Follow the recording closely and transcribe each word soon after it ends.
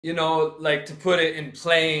you know, like to put it in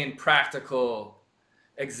plain, practical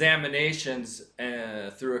examinations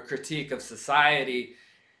through a critique of society,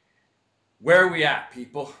 where are we at,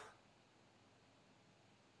 people?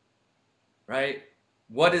 Right?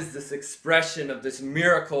 What is this expression of this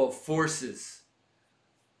miracle of forces,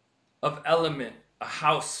 of element, a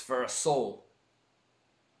house for a soul?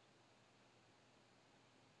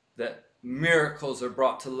 That miracles are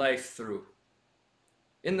brought to life through.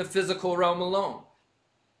 In the physical realm alone.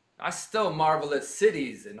 I still marvel at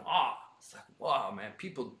cities in awe. It's like, wow, man,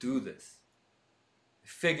 people do this. They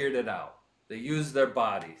figured it out. They use their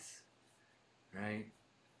bodies, right?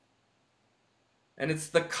 And it's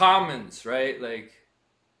the commons, right? Like,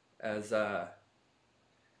 as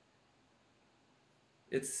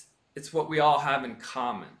it's what we all have in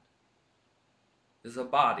common is a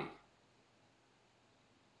body.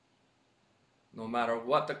 No matter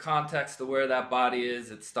what the context of where that body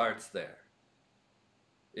is, it starts there.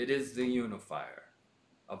 It is the unifier,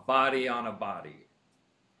 a body on a body.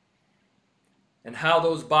 And how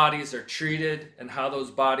those bodies are treated and how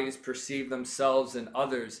those bodies perceive themselves and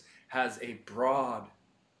others has a broad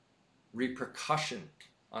repercussion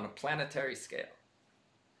on a planetary scale.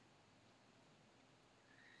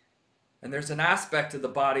 And there's an aspect of the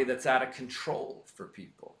body that's out of control for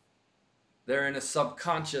people. They're in a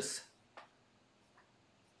subconscious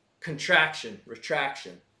contraction,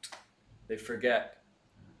 retraction. They forget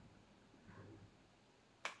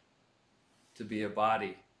to be a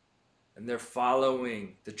body. And they're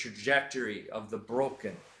following the trajectory of the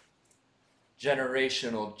broken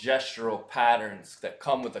generational gestural patterns that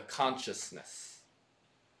come with a consciousness.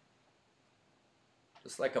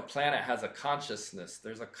 Just like a planet has a consciousness,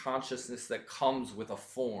 there's a consciousness that comes with a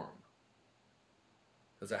form.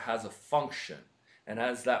 Because it has a function. And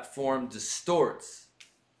as that form distorts,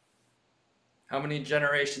 how many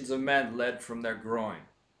generations of men led from their groin?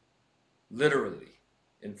 Literally,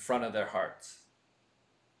 in front of their hearts.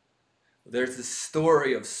 There's this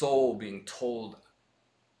story of soul being told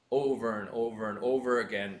over and over and over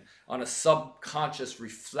again on a subconscious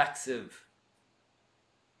reflexive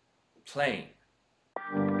plane.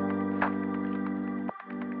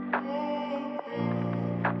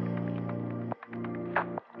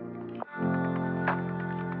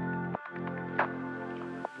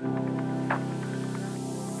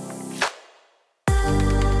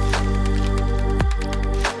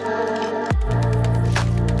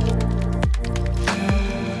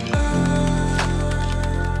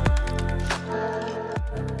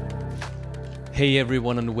 Hey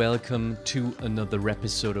everyone, and welcome to another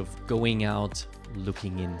episode of Going Out,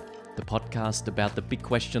 Looking In, the podcast about the big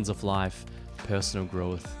questions of life, personal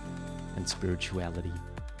growth, and spirituality.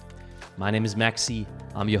 My name is Maxi,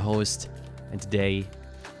 I'm your host, and today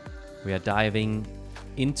we are diving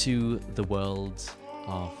into the world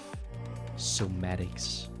of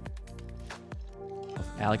somatics, of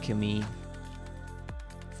alchemy,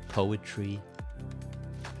 of poetry,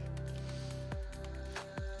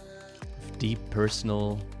 deep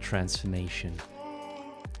personal transformation.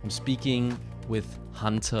 I'm speaking with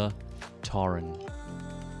Hunter Toran.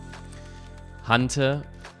 Hunter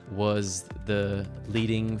was the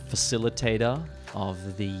leading facilitator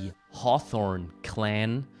of the Hawthorne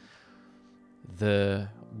Clan, the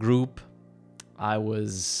group I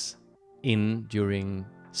was in during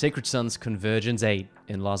Sacred Sons Convergence 8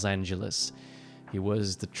 in Los Angeles. He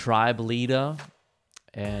was the tribe leader,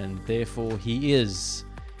 and therefore he is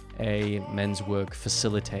a men's work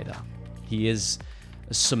facilitator. He is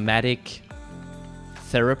a somatic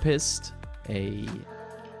therapist, a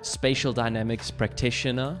spatial dynamics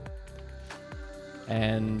practitioner,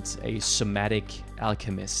 and a somatic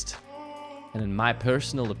alchemist. And in my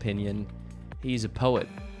personal opinion, he's a poet.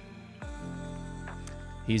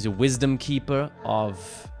 He's a wisdom keeper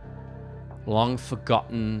of long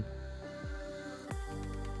forgotten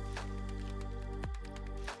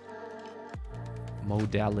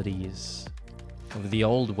modalities of the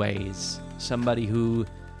old ways, somebody who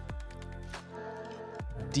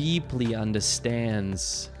deeply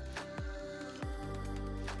understands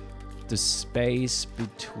the space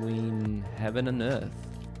between heaven and earth.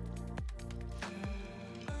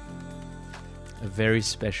 A very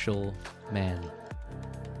special man.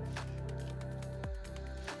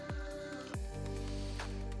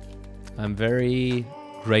 I'm very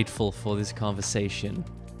grateful for this conversation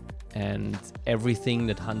and everything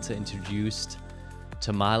that Hunter introduced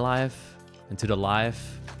to my life and to the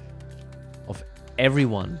life of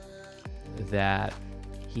everyone that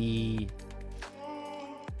he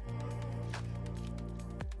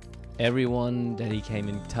came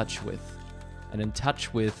in touch with. And in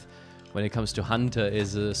touch with, when it comes to Hunter,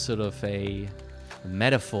 is a sort of a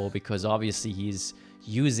metaphor because obviously he's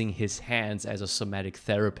using his hands as a somatic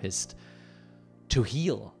therapist to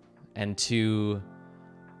heal and to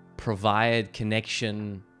provide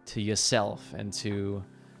connection to yourself and to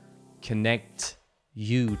connect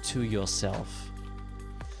you to yourself.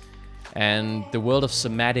 And the world of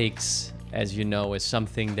somatics, as you know, is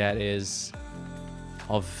something that is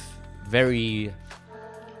of very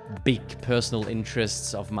big personal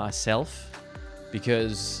interests of myself,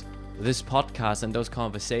 because this podcast and those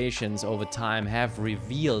conversations over time have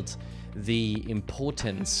revealed the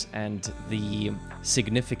importance and the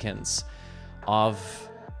significance of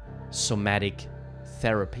somatic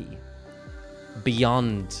therapy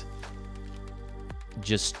beyond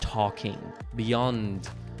just talking, beyond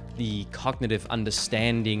the cognitive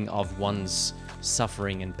understanding of one's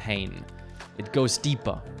suffering and pain. It goes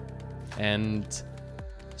deeper, and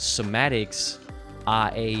somatics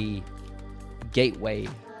are a gateway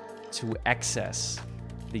to access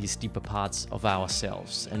these deeper parts of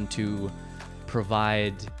ourselves and to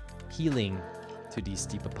provide healing to these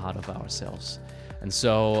deeper part of ourselves. And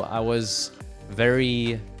so I was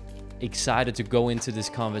very excited to go into this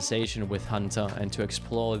conversation with Hunter and to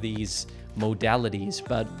explore these modalities,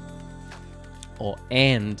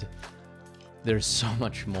 and there's so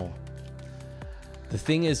much more. The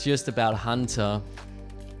thing is just about Hunter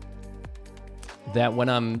that when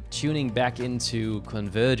I'm tuning back into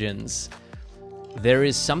Convergence, there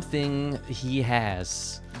is something he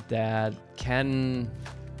has that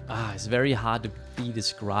it's very hard to be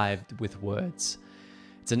described with words.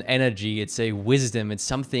 It's an energy, it's a wisdom, it's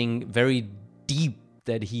something very deep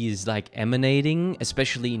that he is like emanating,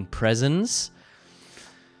 especially in presence,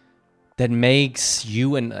 that makes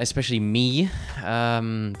you, and especially me,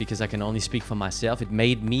 because I can only speak for myself, it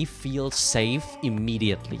made me feel safe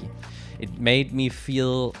immediately. It made me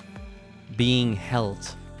feel being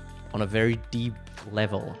held on a very deep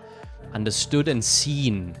level, understood and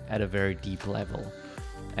seen at a very deep level.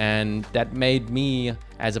 And that made me,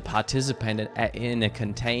 as a participant in a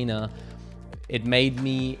container, it made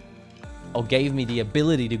me, or gave me the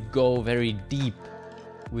ability to go very deep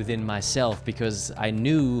within myself, because I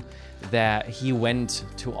knew that he went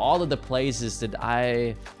to all of the places that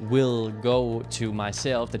I will go to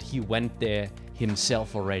myself, that he went there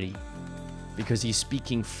himself already, because he's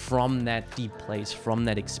speaking from that deep place, from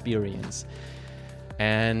that experience.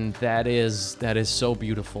 And that is so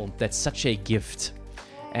beautiful. That's such a gift.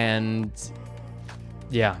 And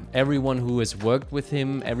yeah, everyone who has worked with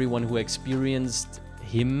him, everyone who experienced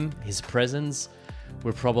him, his presence,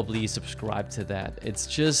 will probably subscribe to that. It's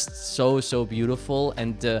just so beautiful,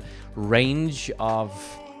 and the range of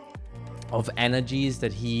energies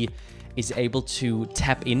that he is able to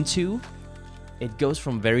tap into, it goes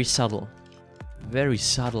from very subtle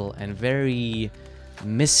and very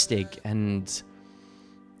mystic and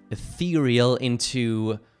ethereal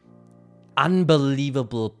into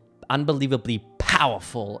unbelievably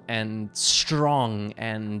powerful and strong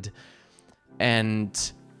and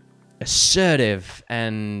assertive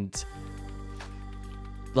and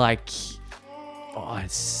like,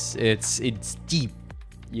 it's deep.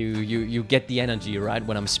 You get the energy, right,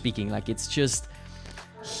 when I'm speaking. Like, it's just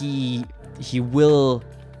he will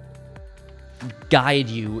guide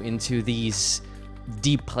you into these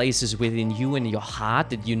deep places within you and your heart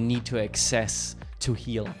that you need to access to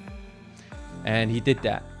heal. And he did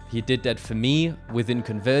that. He did that for me within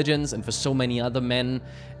Convergence and for so many other men.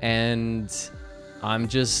 And I'm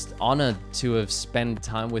just honored to have spent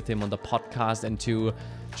time with him on the podcast and to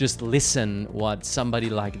just listen what somebody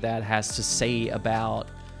like that has to say about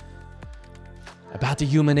the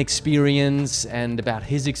human experience and about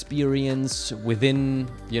his experience within,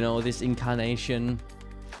 this incarnation.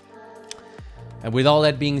 And with all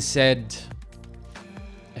that being said,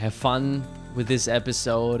 have fun with this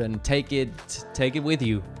episode and take it with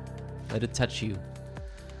you. Let it touch you.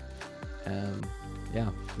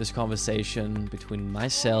 This conversation between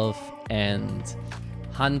myself and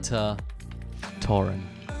Hunter Toran.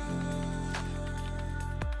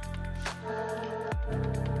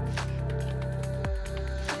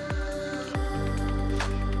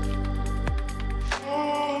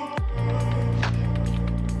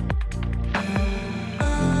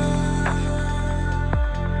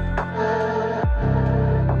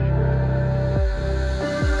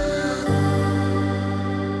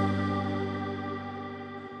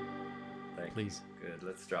 Please. Good.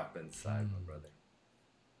 Let's drop inside, my brother.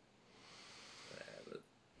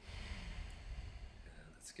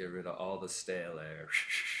 Let's get rid of all the stale air.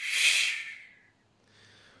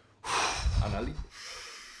 Anali.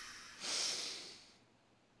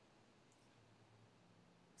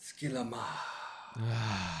 Skilama.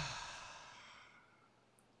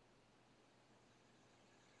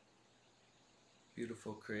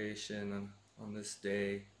 beautiful creation on this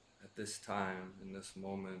day, at this time, in this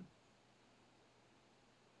moment.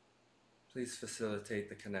 Please facilitate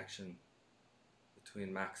the connection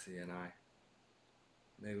between Maxi and I.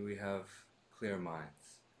 May we have clear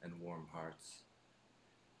minds and warm hearts.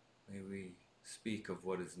 May we speak of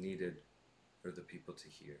what is needed for the people to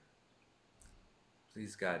hear.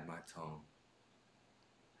 Please guide my tone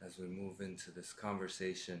as we move into this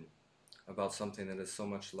conversation about something that is so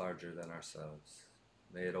much larger than ourselves.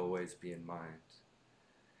 May it always be in mind.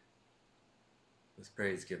 With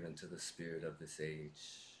praise given to the spirit of this age,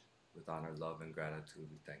 with honor, love, and gratitude,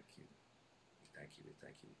 we thank you. We thank you, we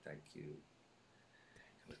thank you, we thank you.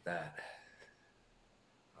 And with that,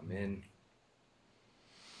 Amen.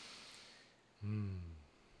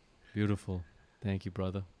 Beautiful. Thank you,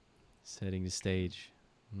 brother. Setting the stage.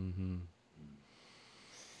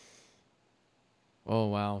 Oh,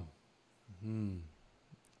 wow.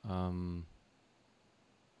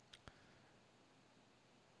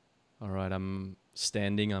 All right, I'm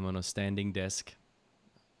on a standing desk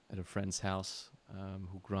at a friend's house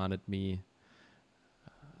who granted me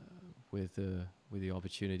with the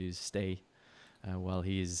opportunity to stay while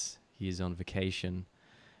he is on vacation.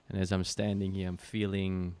 And as I'm standing here, I'm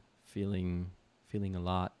feeling a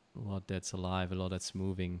lot that's alive, a lot that's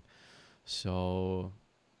moving. So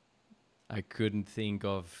I couldn't think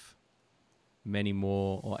of many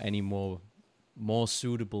more or any more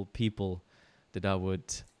suitable people that I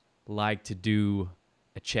would like to do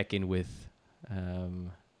a check-in with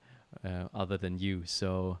other than you.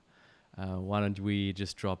 So why don't we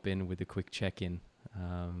just drop in with a quick check-in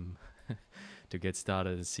to get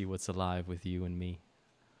started and see what's alive with you and me.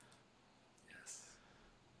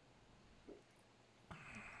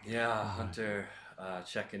 Yeah, Hunter,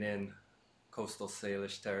 checking in, coastal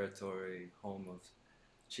Salish territory, home of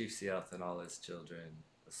Chief Sealth and all his children,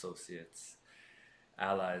 associates,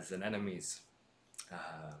 allies, and enemies.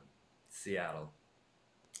 Seattle.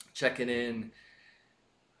 Checking in,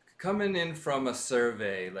 coming in from a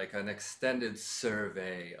survey, like an extended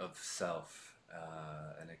survey of self,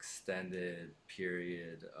 an extended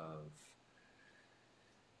period of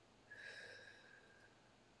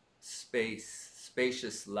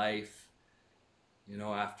spacious life, you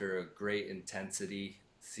know, after a great intensity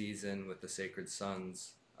season with the Sacred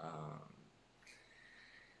Sons.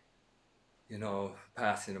 You know,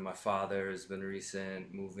 passing of my father has been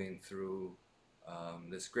recent, moving through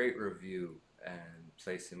this great review and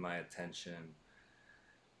placing my attention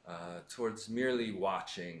towards merely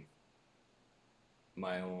watching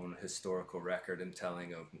my own historical record and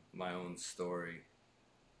telling of my own story.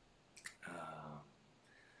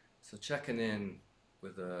 So checking in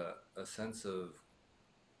with a sense of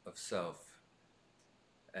self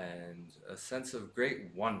and a sense of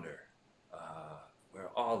great wonder where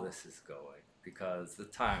all this is going, because the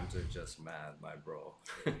times are just mad, my bro.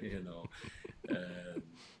 You know,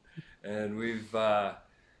 and we've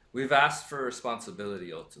asked for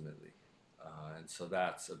responsibility ultimately, and so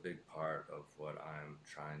that's a big part of what I'm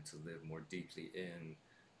trying to live more deeply in,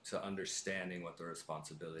 to understanding what the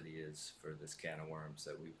responsibility is for this can of worms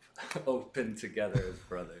that we've opened together as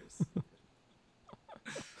brothers.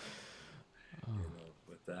 You know,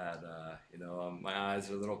 with that, you know, my eyes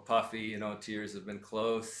are a little puffy, you know, tears have been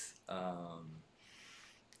close.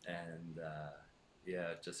 And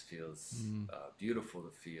yeah, it just feels beautiful to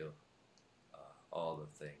feel all the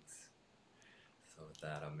things. So with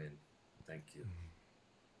that, I'm in. Thank you.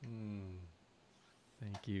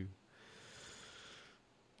 Thank you.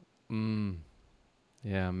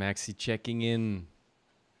 Yeah, Maxi checking in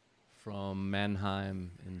from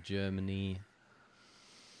Mannheim in Germany.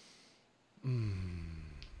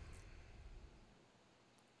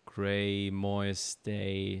 Gray, moist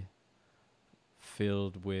day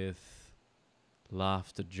filled with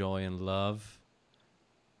laughter, joy, and love.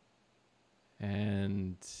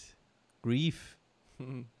 And grief.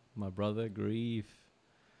 My brother, grief.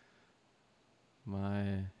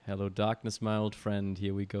 My hello darkness, my old friend.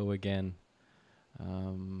 Here we go again.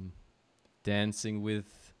 Dancing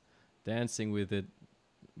with it,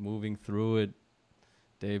 moving through it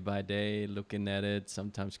day by day, looking at it,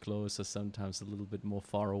 sometimes closer, sometimes a little bit more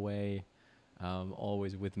far away,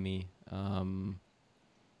 always with me.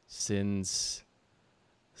 Since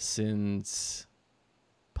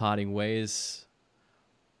parting ways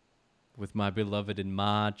with my beloved in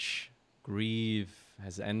March, grief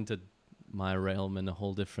has entered my realm in a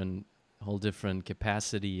whole different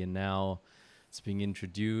capacity, and now it's being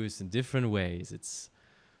introduced in different ways. It's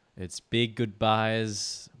big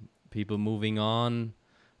goodbyes, people moving on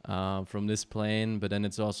from this plane, but then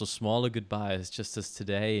it's also smaller goodbyes, just as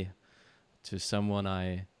today, to someone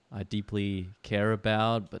I I deeply care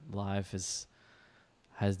about, but life has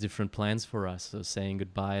different plans for us. So saying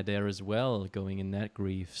goodbye there as well, going in that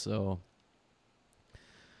grief. So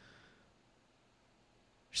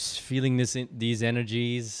just feeling these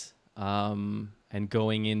energies, and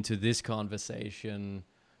going into this conversation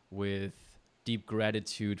with deep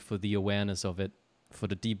gratitude for the awareness of it, for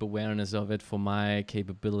the deep awareness of it, for my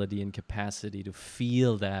capability and capacity to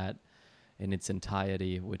feel that in its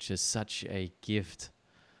entirety, which is such a gift.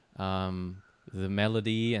 The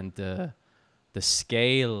melody and the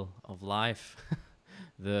scale of life,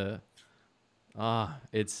 it's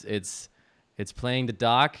playing the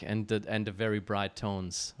dark and the very bright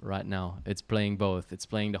tones right now. It's playing both. It's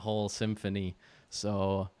playing the whole symphony.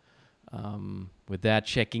 So with that,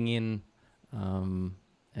 checking in,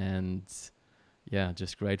 and yeah,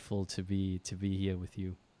 just grateful to be here with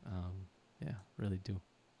you. Yeah, really do.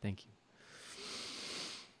 Thank you.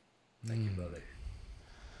 Thank you, brother.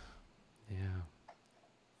 Yeah.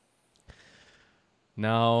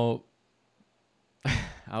 Now,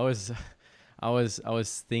 I was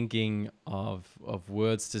thinking of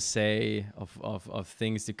words to say, of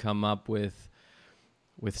things to come up with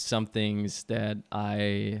some things that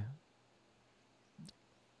I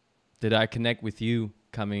connect with you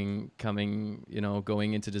coming,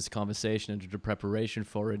 going into this conversation, into the preparation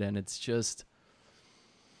for it, and it's just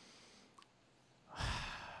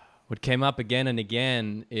what came up again and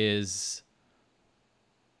again is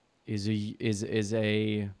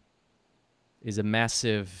a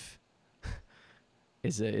massive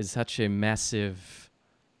is such a massive,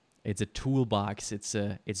 it's a toolbox, it's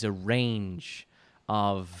a range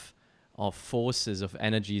of forces, of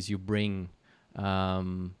energies you bring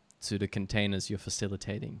to the containers you're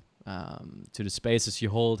facilitating, to the spaces you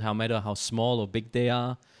hold, no matter how small or big they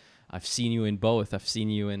are. I've seen you in both. I've seen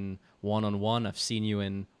you in one-on-one. I've seen you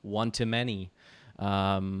in one-to-many.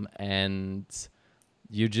 And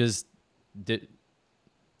you just, the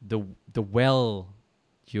well,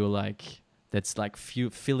 you're like, that's like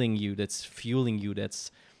filling you, that's fueling you, that's,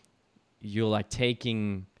 you're like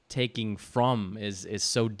taking from is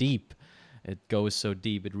so deep. It goes so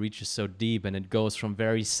deep, it reaches so deep, and it goes from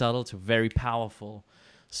very subtle to very powerful.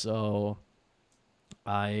 So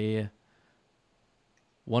I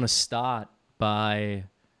want to start by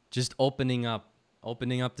just opening up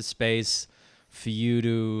the space for you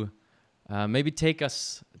to maybe take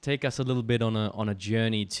us a little bit on a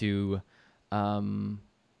journey to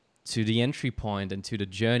the entry point and to the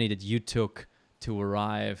journey that you took to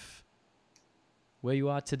arrive where you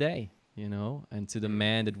are today, and to the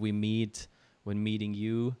man that we meet when meeting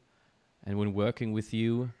you and when working with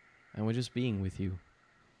you and when just being with you.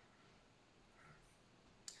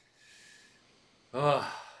 Oh.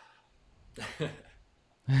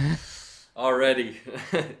 Already.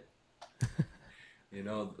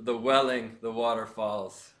 The welling, the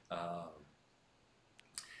waterfalls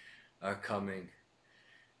are coming.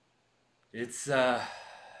 It's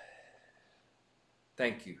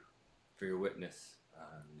thank you for your witness.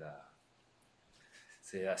 And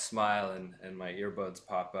see, I smile and my earbuds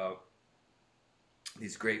pop out.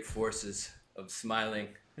 These great forces of smiling.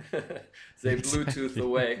 They Bluetooth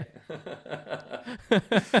away.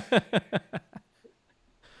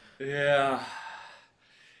 Yeah.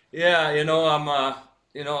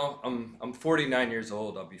 I'm 49 years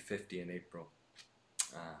old. I'll be 50 in April.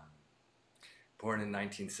 Born in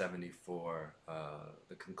 1974,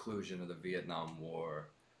 the conclusion of the Vietnam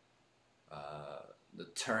War, the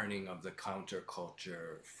turning of the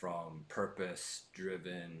counterculture from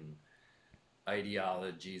purpose-driven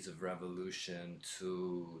ideologies of revolution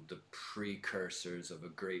to the precursors of a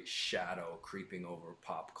great shadow creeping over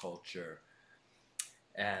pop culture,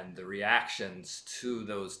 and the reactions to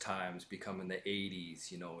those times become in the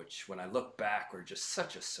 80s, which when I look back were just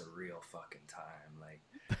such a surreal fucking time. Like,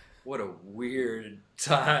 what a weird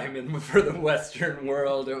time for the Western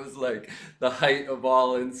world. It was like the height of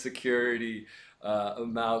all insecurity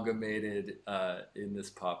amalgamated in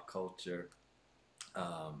this pop culture.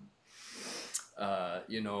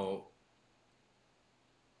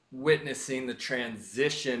 Witnessing the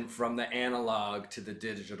transition from the analog to the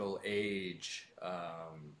digital age,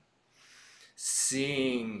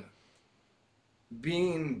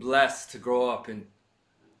 being blessed to grow up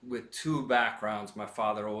with two backgrounds. My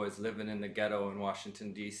father always living in the ghetto in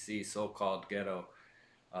Washington, D.C., so-called ghetto,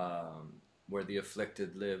 where the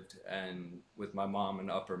afflicted lived, and with my mom in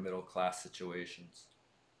upper middle class situations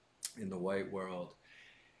in the white world.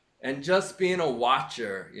 And just being a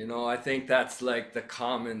watcher, I think that's like the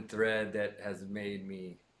common thread that has made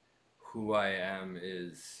me who I am,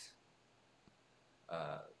 is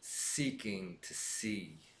seeking to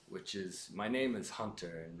see which is, my name is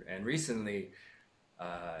Hunter, and recently,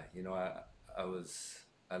 you know,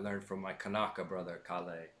 I learned from my Kanaka brother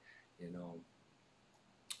Kale, you know,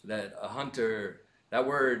 that a hunter, that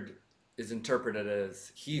word is interpreted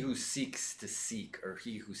as he who seeks to seek, or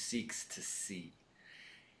he who seeks to see.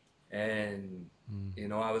 And you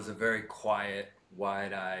know, I was a very quiet,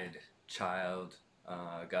 wide-eyed child.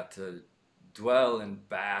 Got to dwell and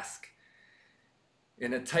bask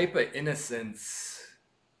in a type of innocence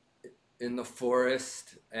in the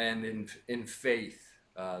forest and in faith,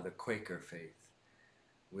 the Quaker faith,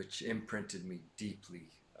 which imprinted me deeply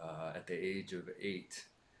at the age of 8.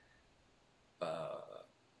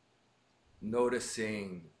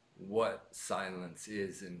 Noticing what silence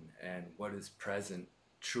is and what is present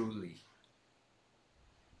truly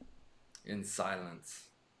in silence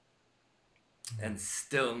and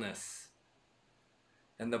stillness,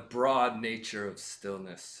 and the broad nature of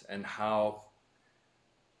stillness, and how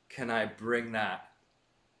can I bring that,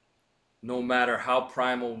 no matter how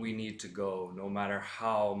primal we need to go, no matter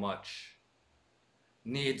how much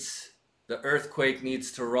the earthquake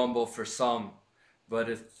needs to rumble for some, but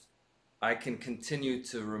if I can continue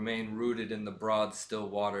to remain rooted in the broad, still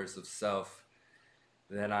waters of self,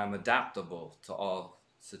 then I'm adaptable to all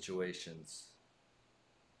situations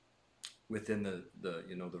within the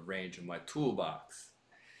you know, the range of my toolbox.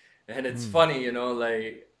 And it's funny, you know,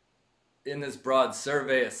 like in this broad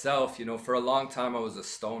survey of self, you know, for a long time I was a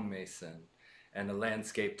stonemason and a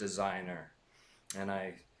landscape designer, and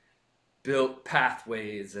I built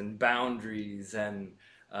pathways and boundaries and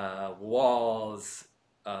walls,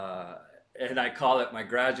 and I call it my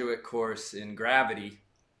graduate course in gravity.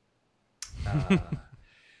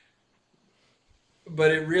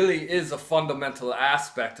 But it really is a fundamental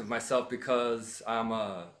aspect of myself, because I'm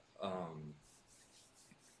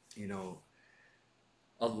you know,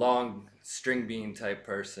 a long string bean type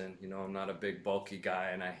person. You know, I'm not a big bulky guy,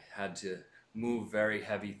 and I had to move very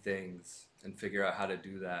heavy things and figure out how to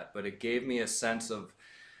do that. But it gave me a sense of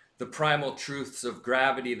the primal truths of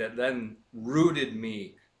gravity that then rooted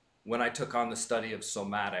me when I took on the study of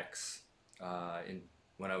somatics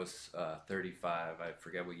when I was 35. I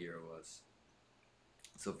forget what year it was.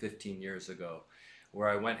 So 15 years ago, where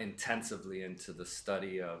I went intensively into the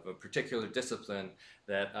study of a particular discipline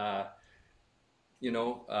that, you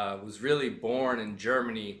know, was really born in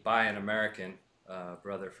Germany by an American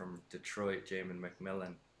brother from Detroit, Jamin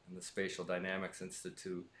McMillan, in the Spatial Dynamics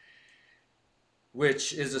Institute,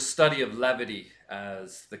 which is a study of levity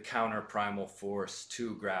as the counter-primal force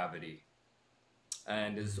to gravity,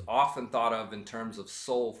 and is often thought of in terms of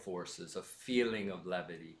soul forces, a feeling of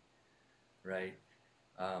levity, right?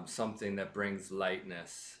 Something that brings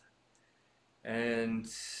lightness. And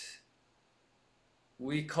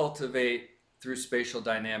we cultivate, through spatial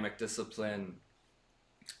dynamic discipline,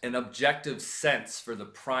 an objective sense for the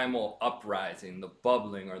primal uprising, the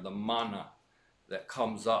bubbling, or the mana that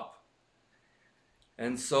comes up.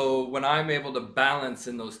 And so when I'm able to balance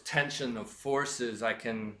in those tension of forces, I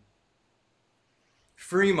can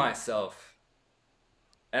free myself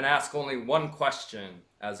and ask only one question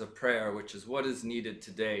as a prayer, which is, what is needed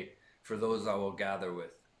today for those I will gather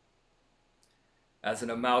with? As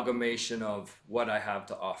an amalgamation of what I have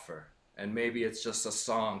to offer. And maybe it's just a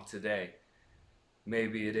song today.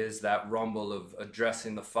 Maybe it is that rumble of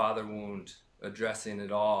addressing the father wound, addressing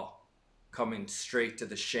it all, coming straight to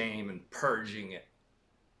the shame and purging it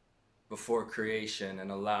before creation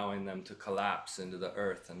and allowing them to collapse into the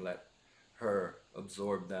earth and let her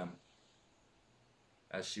absorb them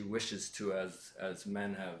as she wishes to, as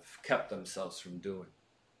men have kept themselves from doing.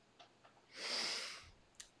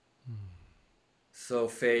 So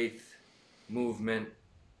faith, movement,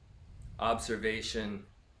 observation,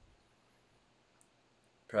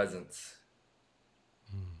 presence,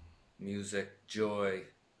 music, joy,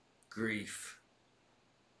 grief,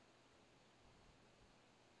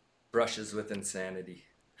 brushes with insanity.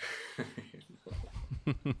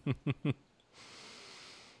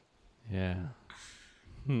 Yeah.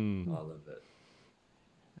 All of it.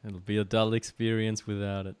 It'll be a dull experience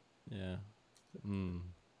without it. Yeah.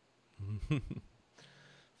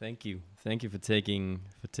 Thank you for taking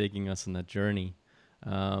us on that journey.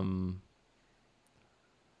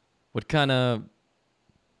 What kind of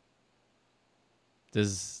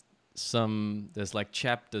there's like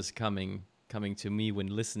chapters coming to me when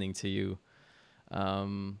listening to you.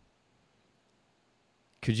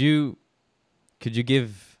 Could you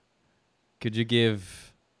give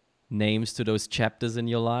names to those chapters in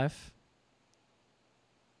your life?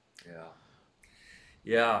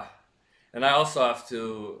 Yeah. And I also have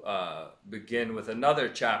to begin with another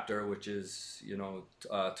chapter, which is,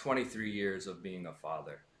 23 years of being a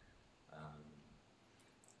father.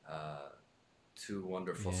 Two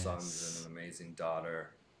wonderful sons and an amazing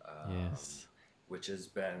daughter, which has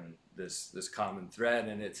been this common thread.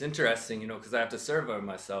 And it's interesting, you know, because I have to survey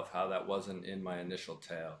myself how that wasn't in my initial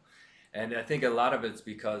tale. And I think a lot of it's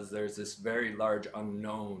because there's this very large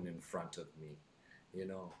unknown in front of me, you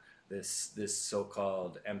know, this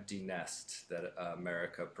so-called empty nest that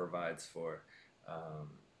America provides for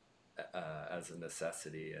as a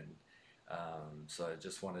necessity. And so I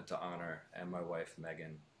just wanted to honor, and my wife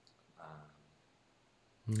Megan,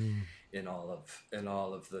 in all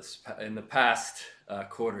of this, in the past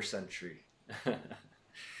quarter century,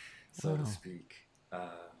 so to speak.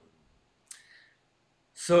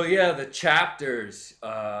 So yeah, the chapters,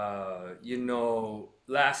 you know,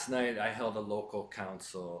 last night I held a local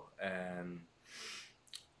council, and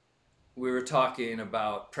we were talking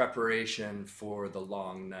about preparation for the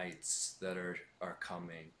long nights that are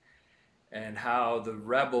coming, and how the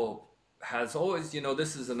rebel has always, you know,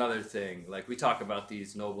 this is another thing, like we talk about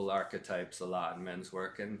these noble archetypes a lot in men's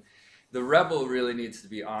work, and the rebel really needs to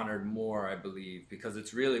be honored more, I believe, because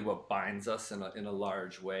it's really what binds us in a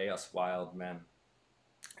large way, us wild men,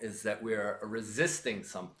 is that we're resisting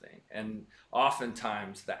something. And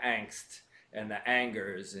oftentimes the angst and the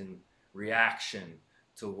anger is in reaction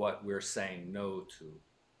to what we're saying no to,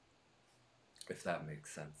 if that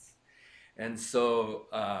makes sense. And so,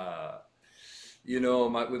 you know,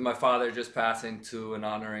 with my father just passing to and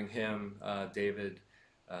honoring him, David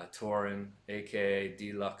Toran, aka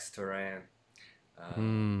Deluxe Toran.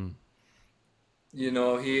 You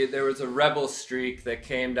know, there was a rebel streak that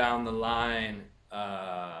came down the line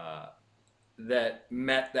that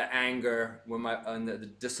met the anger when the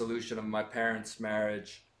dissolution of my parents'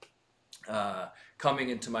 marriage, coming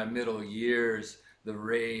into my middle years, the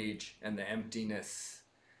rage and the emptiness.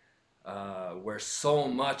 Where so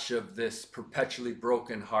much of this perpetually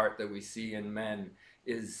broken heart that we see in men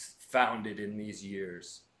is founded in these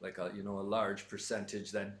years, like a large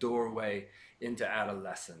percentage, that doorway into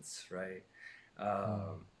adolescence, right?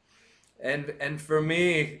 And for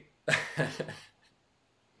me,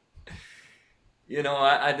 you know,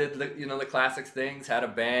 I did, you know, the classic things, had a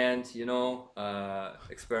band, you know,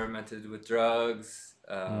 experimented with drugs.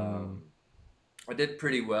 I did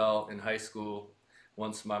pretty well in high school.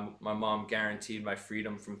 Once my mom guaranteed my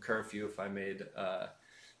freedom from curfew if I made,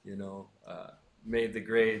 made the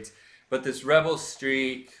grades. But this rebel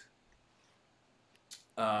streak,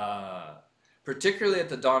 particularly at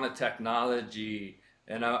the dawn of technology,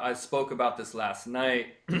 and I spoke about this last night,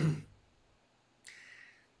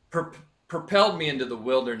 propelled me into the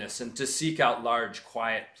wilderness and to seek out large,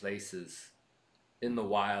 quiet places in the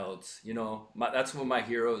wilds. You know, that's what my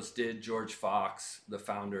heroes did. George Fox, the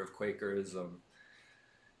founder of Quakerism.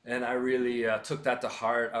 And I really took that to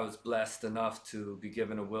heart. I was blessed enough to be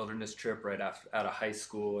given a wilderness trip right out of high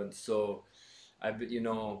school. And so I, you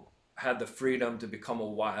know, had the freedom to become a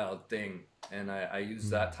wild thing. And I used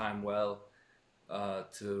that time well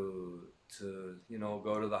to, you know,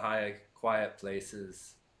 go to the high, quiet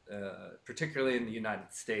places, particularly in the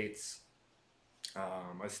United States.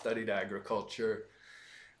 I studied agriculture,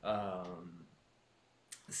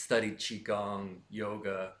 studied Qigong,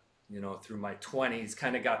 yoga, you know, through my 20s,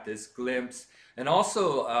 kind of got this glimpse. And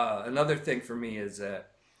also another thing for me is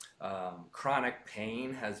that chronic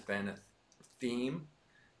pain has been a theme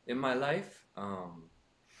in my life.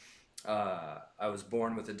 I was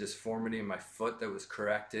born with a disformity in my foot that was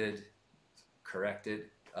corrected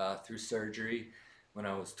through surgery when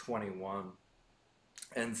I was 21.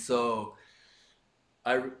 And so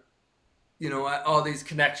all these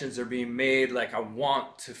connections are being made. Like, I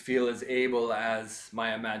want to feel as able as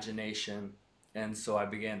my imagination. And so I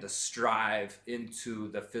began to strive into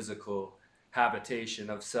the physical habitation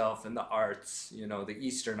of self and the arts, you know, the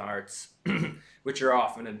Eastern arts, which are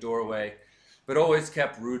often a doorway, but always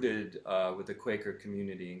kept rooted with the Quaker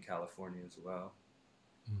community in California as well.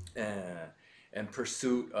 And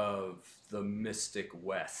pursuit of the mystic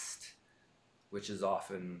West, which is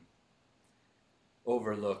often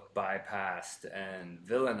overlooked, bypassed, and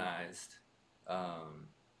villainized.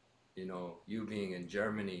 You know, you being in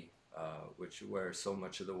Germany, where so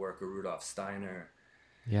much of the work of Rudolf Steiner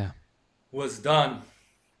was done.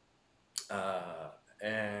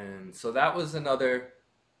 And so that was another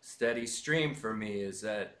steady stream for me, is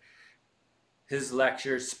that his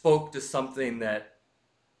lectures spoke to something that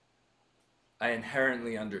I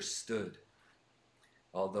inherently understood,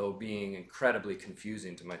 although being incredibly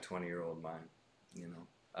confusing to my 20-year-old mind. You know,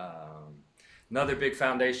 another big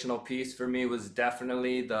foundational piece for me was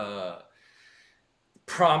definitely the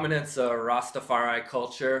prominence of Rastafari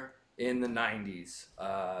culture in the 90s.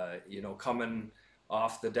 You know, coming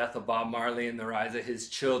off the death of Bob Marley and the rise of his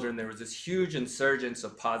children, there was this huge insurgence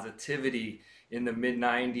of positivity in the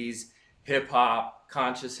mid-90s. Hip-hop,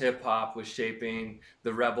 conscious hip-hop was shaping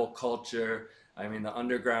the rebel culture. I mean, the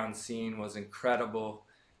underground scene was incredible.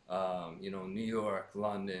 New York,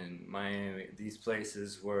 London, Miami, these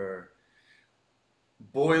places were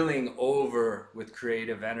boiling over with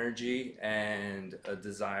creative energy and a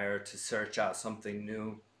desire to search out something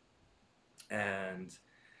new. And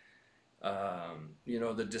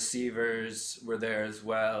the deceivers were there as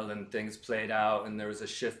well, and things played out, and there was a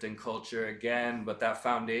shift in culture again. But that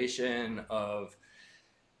foundation of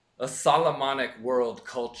a Solomonic world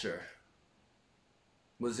culture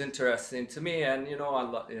was interesting to me. And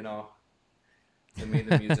to me,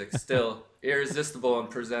 the music still irresistible and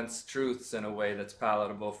presents truths in a way that's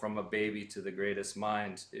palatable, from a baby to the greatest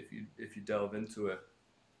mind, if you delve into it.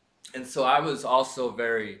 And so I was also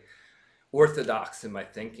very orthodox in my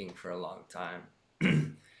thinking for a long time,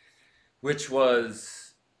 which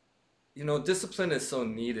was, discipline is so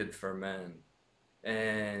needed for men,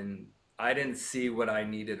 and I didn't see what I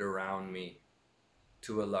needed around me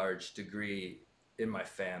to a large degree in my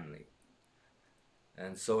family.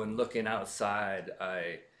 And so in looking outside,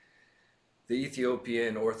 the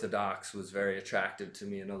Ethiopian Orthodox was very attractive to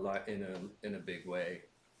me in a big way,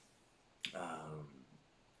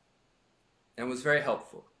 and was very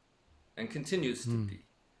helpful, and continues to be.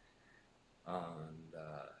 And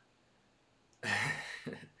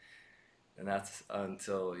and that's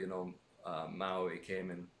until Maui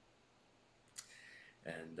came in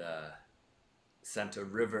and sent a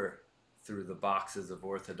river through the boxes of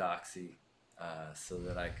orthodoxy, so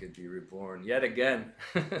that I could be reborn yet again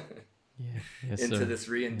into this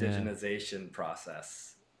re-indigenization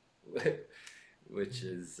process, which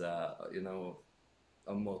is a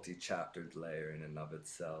multi-chaptered layer in and of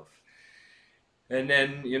itself. And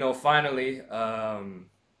then, finally, I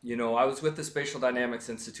was with the Spatial Dynamics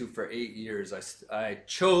Institute for 8 years. I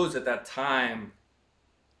chose at that time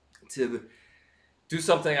to do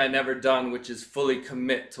something I never done, which is fully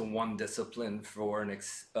commit to one discipline for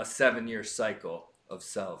a 7-year cycle of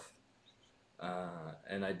self.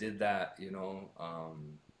 And I did that,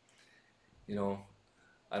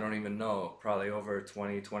 I don't even know, probably over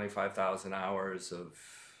 25,000 hours of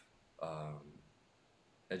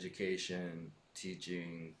education,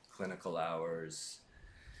 teaching, clinical hours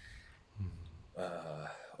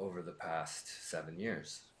over the past 7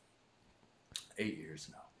 years, 8 years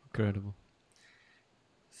now. Incredible.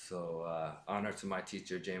 So honor to my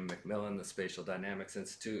teacher, James McMillan, the Spatial Dynamics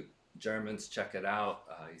Institute. Germans, check it out.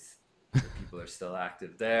 The people are still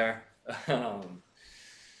active there.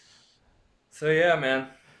 So yeah, man,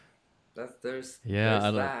 there's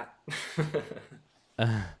that.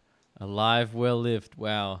 A life well lived.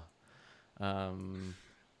 Wow.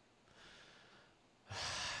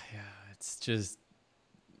 It's just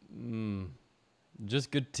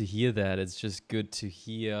good to hear that. It's just good to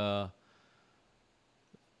hear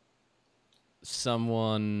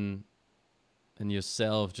someone and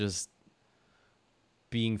yourself just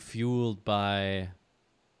being fueled by,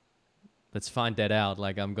 let's find that out.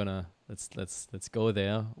 Like, let's go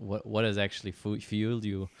there. What has actually fueled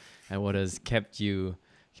you, and what has kept you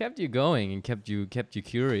going and kept you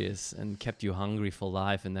curious and kept you hungry for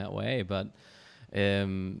life in that way. But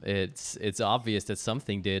it's obvious that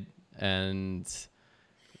something did, and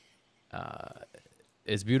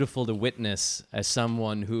it's beautiful to witness as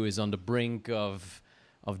someone who is on the brink of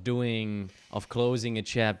closing a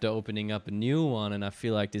chapter, opening up a new one. And I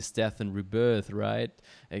feel like this death and rebirth, right?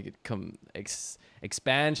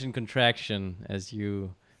 Expansion, contraction, as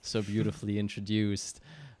you so beautifully introduced.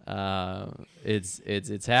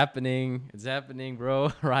 It's happening,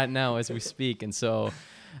 bro, right now as we speak. And so,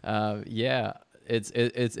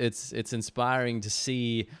 it's inspiring to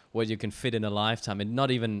see what you can fit in a lifetime, and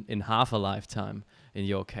not even in half a lifetime in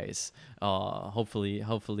your case. Hopefully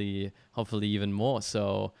even more.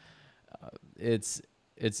 So it's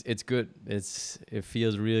good. It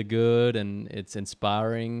feels really good, and it's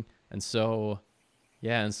inspiring. And so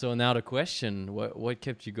now the question: what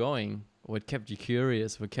kept you going? What kept you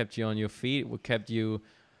curious? What kept you on your feet? What kept you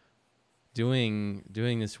doing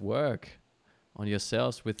this work on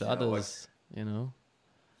yourselves with others?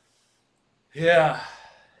 Yeah.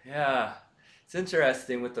 It's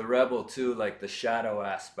interesting with the rebel too, like the shadow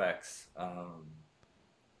aspects.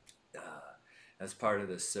 As part of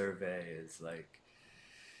this survey is like,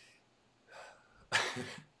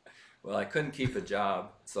 well, I couldn't keep a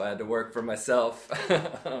job, so I had to work for myself.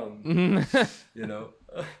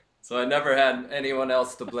 So I never had anyone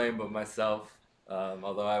else to blame but myself.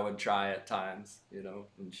 Although I would try at times,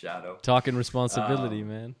 in shadow. Talking responsibility,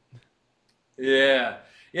 man. Yeah.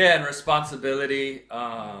 Yeah, and responsibility,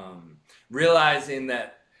 realizing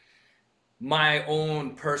that my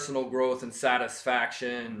own personal growth and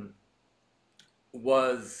satisfaction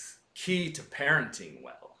was key to parenting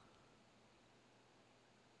well,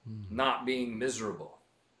 not being miserable,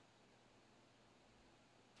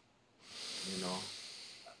 you know,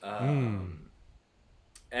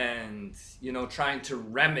 and, you know, trying to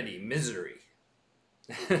remedy misery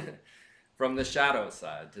from the shadow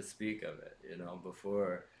side, to speak of it, you know,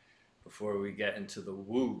 before we get into the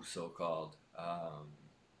woo, so-called.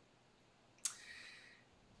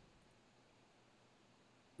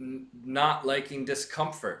 Not liking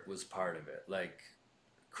discomfort was part of it. Like,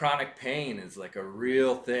 chronic pain is like a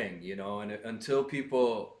real thing, you know, and until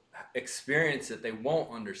people experience it, they won't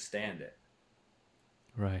understand it.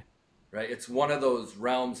 Right. Right. It's one of those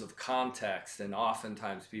realms of context, and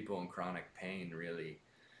oftentimes people in chronic pain really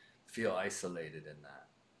feel isolated in that,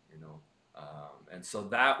 you know. And so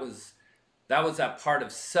that was that part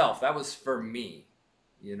of self. That was for me,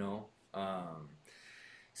 you know,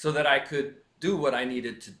 so that I could do what I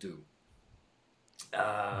needed to do.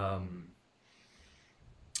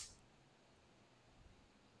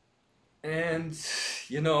 And,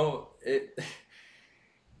 you know,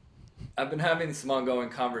 I've been having some ongoing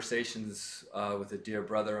conversations with a dear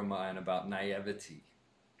brother of mine about naivety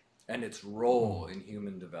and its role in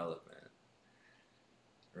human development.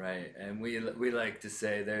 Right. And we like to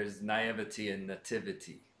say there's naivety and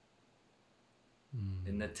nativity.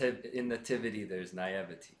 In nativity, there's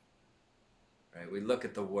naivety. Right. We look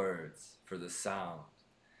at the words for the sound.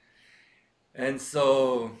 And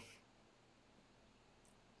so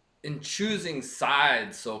in choosing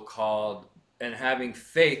sides, so-called, and having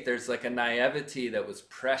faith, there's like a naivety that was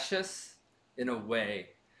precious in a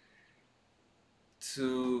way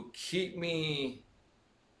to keep me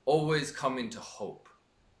always coming to hope.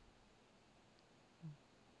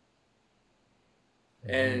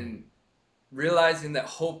 And realizing that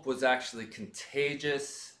hope was actually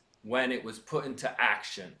contagious when it was put into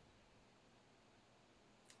action.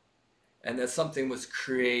 And that something was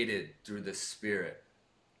created through the Spirit.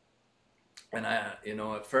 And I, you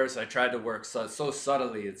know, at first I tried to work so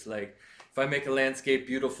subtly. It's like, if I make a landscape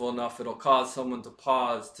beautiful enough, it'll cause someone to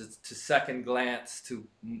pause, to second glance, to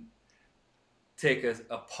take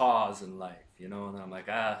a pause in life, you know? And I'm like,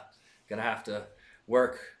 gonna have to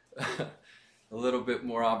work a little bit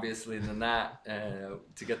more obviously than that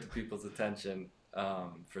to get the people's attention,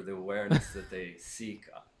 for the awareness that they seek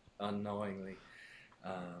unknowingly.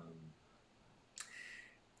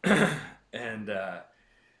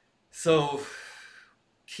 So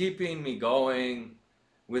keeping me going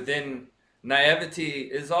within naivety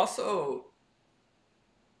is also,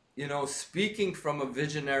 you know, speaking from a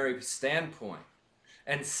visionary standpoint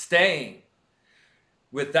and staying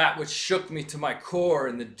with that which shook me to my core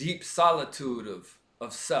in the deep solitude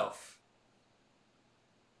of self.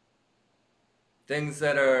 Things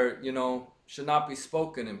that are, you know, should not be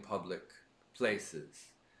spoken in public places.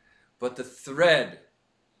 But the thread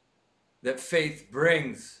that faith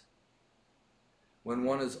brings when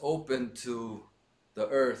one is open to the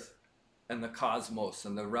earth and the cosmos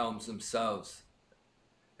and the realms themselves,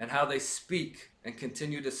 and how they speak and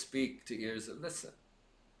continue to speak to ears that listen.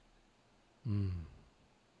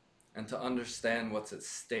 And to understand what's at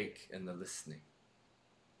stake in the listening.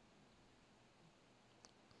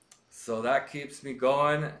 So that keeps me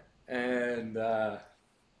going, and and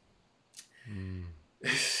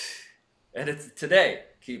it's today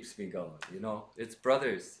keeps me going, you know. It's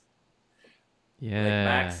brothers. Like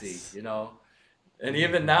Maxi, you know. And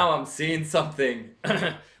even now I'm seeing something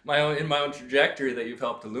in my own trajectory that you've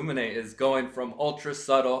helped illuminate, is going from ultra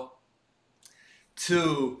subtle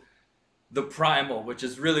to the primal, which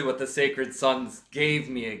is really what the Sacred Sons gave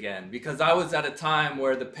me again. Because I was at a time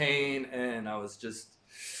where the pain, and I was just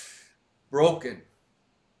broken.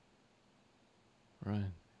 Right.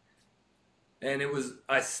 And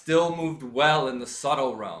I still moved well in the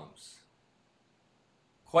subtle realms.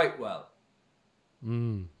 Quite well.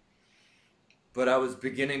 But I was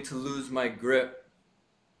beginning to lose my grip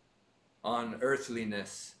on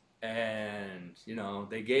earthliness. And, you know,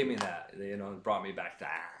 they gave me that. They, you know, brought me back to,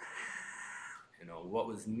 you know, what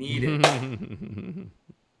was needed.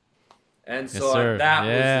 And so that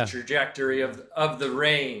was the trajectory of the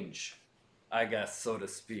range, I guess, so to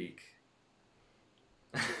speak.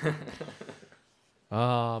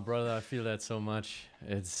 Oh, brother, I feel that so much.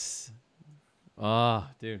 It's,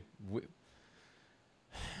 dude.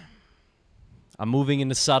 I'm moving in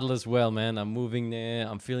the subtle as well, man. I'm moving there.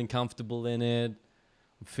 I'm feeling comfortable in it.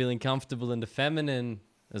 I'm feeling comfortable in the feminine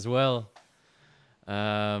as well.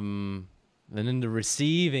 and in the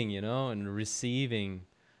receiving, you know, and the receiving,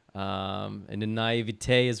 and the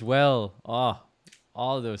naivete as well. Oh,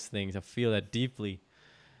 all those things, I feel that deeply.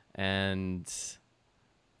 And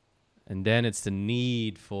then it's the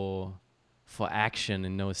need for action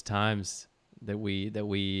in those times that we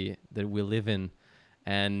live in.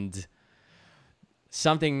 And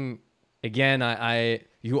something, again, I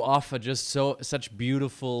you offer just such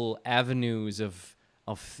beautiful avenues of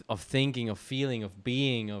thinking, of feeling, of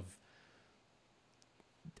being, of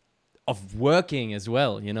working as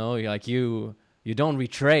well, you know. Like you don't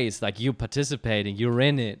retrace, like you participating, you're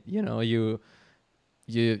in it, you know. You're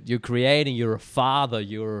creating, you're a father,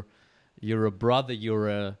 you're a brother, you're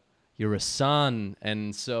a son,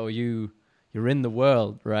 and so you're in the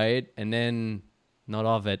world, right? And then not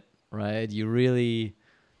of it, right? You really,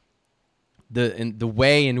 the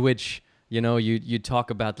way in which, you know, you talk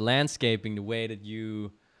about landscaping, the way that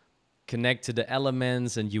you connect to the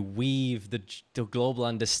elements and you weave the global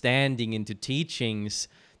understanding into teachings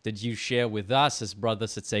that you share with us as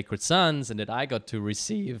brothers at Sacred Sons and that I got to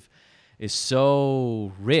receive, is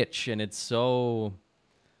so rich, and it's so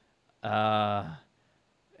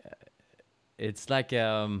it's like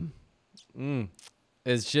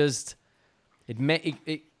it's just, it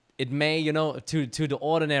may, you know, to the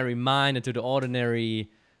ordinary mind and to the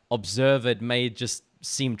ordinary observer, it may just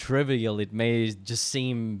seem trivial, it may just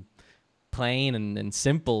seem plain and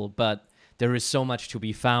simple, but there is so much to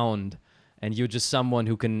be found, and you're just someone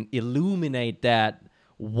who can illuminate that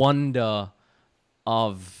wonder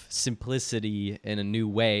of simplicity in a new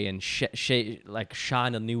way and like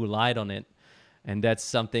shine a new light on it. And that's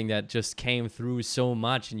something that just came through so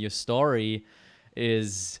much in your story,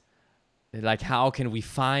 is like, how can we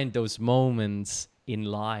find those moments in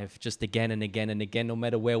life just again and again and again, no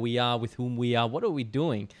matter where we are, with whom we are, what are we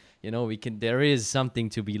doing? You know, there is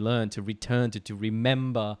something to be learned, to return to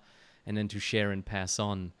remember, and then to share and pass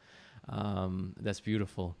on. That's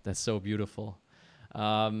beautiful. That's so beautiful.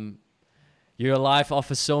 Your life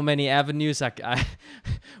offers so many avenues.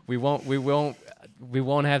 We won't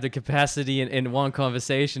have the capacity in one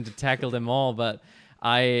conversation to tackle them all. But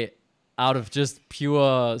out of just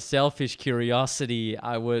pure selfish curiosity,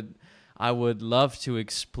 I would love to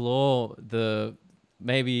explore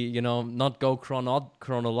maybe, you know, not go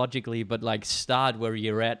chronologically, but like start where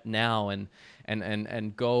you're at now and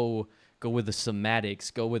go with the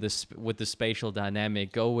somatics, go with the spatial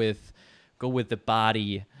dynamic, go with the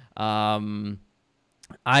body.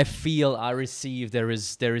 I feel, I receive,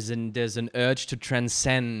 there's an urge to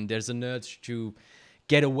transcend, there's an urge to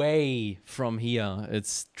get away from here.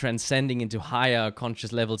 It's transcending into higher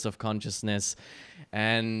conscious levels of consciousness.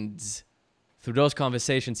 And through those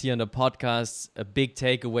conversations here on the podcast, a big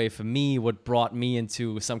takeaway for me, what brought me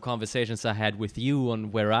into some conversations I had with you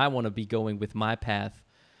on where I want to be going with my path,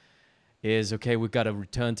 is, okay, we've got to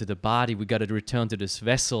return to the body, we got to return to this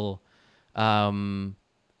vessel, and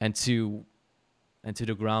to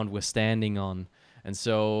the ground we're standing on. And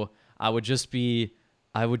so I'm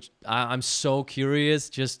so curious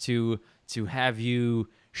just to have you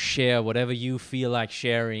share whatever you feel like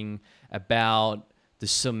sharing about the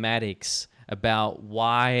somatics, about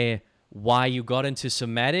why you got into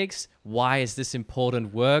somatics, why is this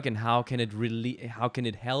important work, and how can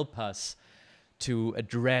it help us to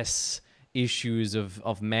address issues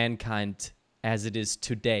of mankind as it is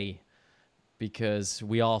today, because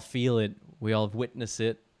we all feel it, we all witness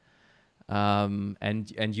it,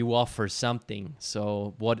 and you offer something.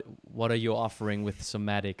 So what are you offering with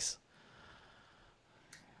somatics?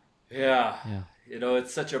 Yeah. You know,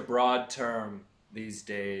 it's such a broad term these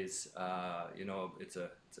days. You know, it's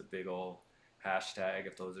a big old hashtag,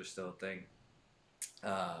 if those are still a thing.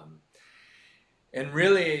 And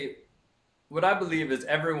really, what I believe is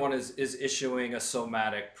everyone is issuing a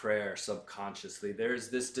somatic prayer subconsciously. There's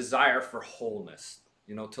this desire for wholeness,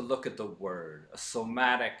 you know, to look at the word. A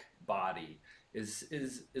somatic body is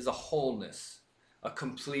a wholeness, a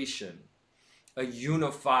completion, a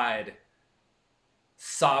unified,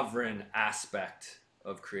 sovereign aspect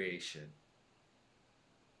of creation,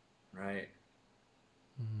 right?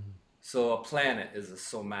 Mm. So a planet is a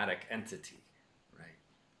somatic entity, right?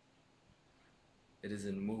 It is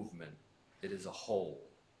in movement. It is a whole.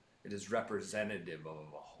 It is representative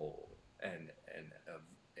of a whole and of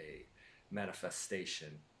a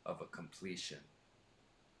manifestation of a completion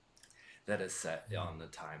that is set on the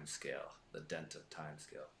time scale, the dent of time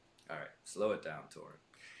scale. All right, slow it down, Toran.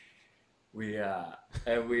 We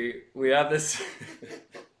have this.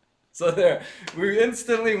 So there, we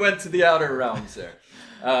instantly went to the outer realms there.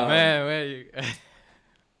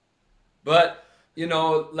 But, you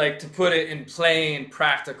know, like, to put it in plain,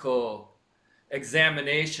 practical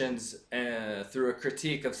examinations through a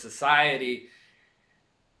critique of society.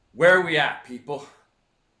 Where are we at, people?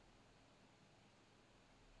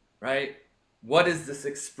 Right? What is this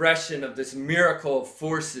expression of this miracle of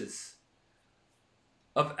forces,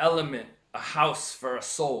 of element, a house for a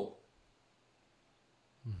soul?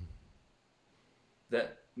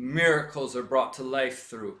 That miracles are brought to life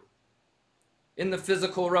through. In the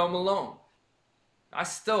physical realm alone. I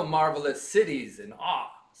still marvel at cities in awe.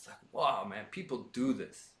 It's like, wow, man, people do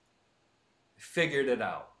this. They figured it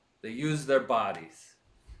out. They use their bodies,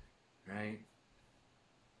 right?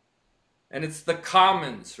 And it's the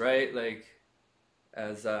commons, right? Like,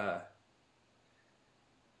 as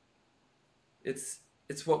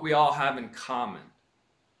it's what we all have in common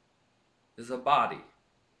is a body.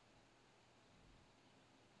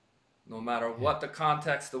 No matter what the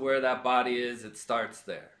context of where that body is, it starts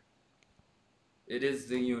there. It is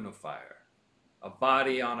the unifier. A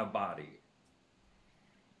body on a body.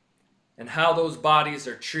 And how those bodies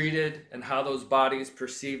are treated and how those bodies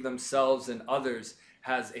perceive themselves and others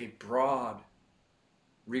has a broad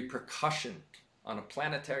repercussion on a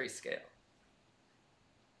planetary scale.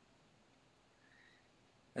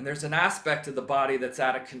 And there's an aspect of the body that's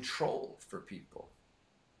out of control for people.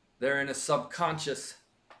 They're in a subconscious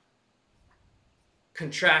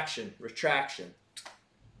contraction, retraction.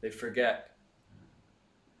 They forget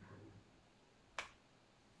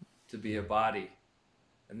to be a body.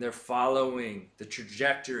 And they're following the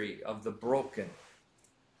trajectory of the broken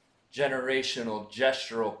generational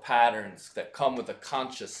gestural patterns that come with a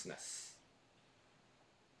consciousness.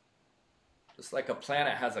 Just like a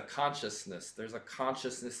planet has a consciousness, there's a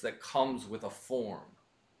consciousness that comes with a form.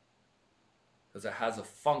 Because it has a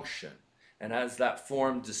function. And as that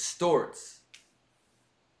form distorts,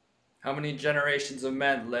 how many generations of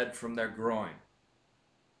men led from their groin?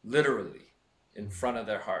 Literally, in front of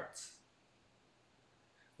their hearts.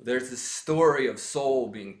 There's this story of soul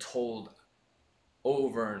being told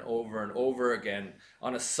over and over and over again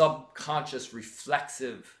on a subconscious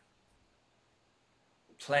reflexive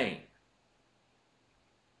plane.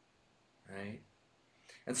 Right?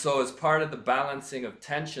 And so as part of the balancing of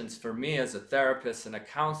tensions for me as a therapist and a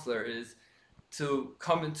counselor is to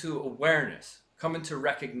come into awareness, come into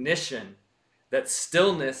recognition that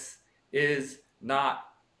stillness is not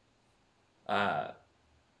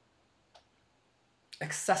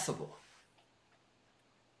accessible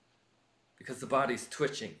because the body's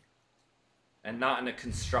twitching and not in a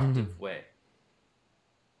constructive way,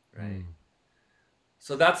 right?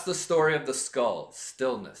 So that's the story of the skull.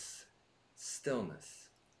 Stillness.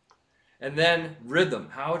 And then rhythm.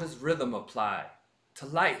 How does rhythm apply to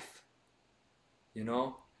life? You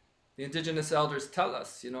know, the indigenous elders tell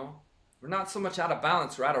us, you know, we're not so much out of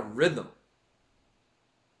balance, we're out of rhythm,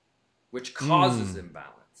 which causes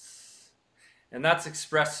imbalance. And that's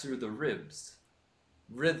expressed through the ribs,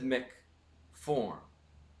 rhythmic form.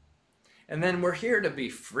 And then we're here to be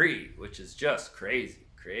free, which is just crazy.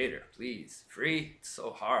 Creator, please, free, it's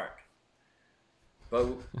so hard. But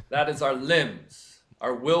that is our limbs,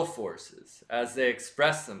 our will forces, as they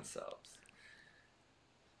express themselves,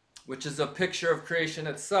 which is a picture of creation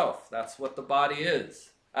itself. That's what the body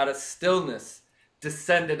is. Out of stillness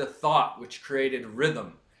descended a thought which created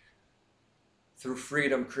rhythm. Through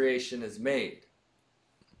freedom, creation is made.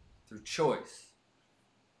 Through choice.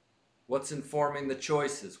 What's informing the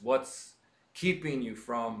choices? What's keeping you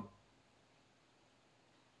from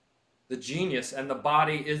the genius? And the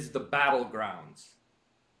body is the battlegrounds.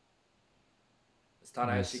 As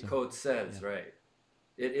Ta-Nehisi Coates says, right?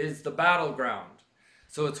 It is the battleground.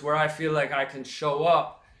 So it's where I feel like I can show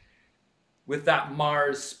up with that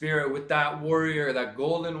Mars spirit, with that warrior, that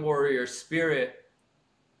golden warrior spirit,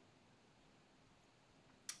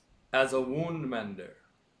 as a wound mender,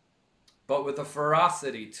 but with a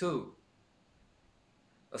ferocity too,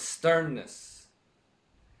 a sternness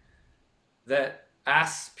that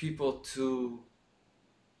asks people to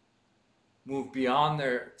move beyond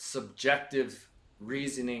their subjective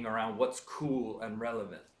reasoning around what's cool and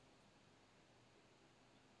relevant,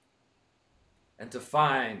 and to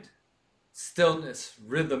find stillness,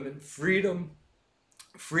 rhythm, and freedom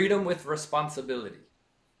with responsibility.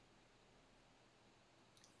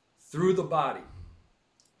 Through the body,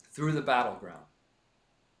 through the battleground.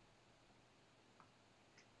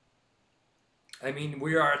 I mean,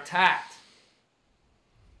 we are attacked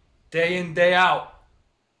day in, day out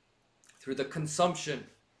through the consumption,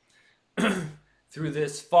 through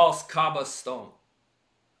this false Kaaba stone,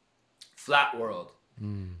 flat world,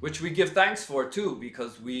 which we give thanks for too,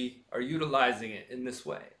 because we are utilizing it in this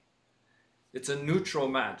way. It's a neutral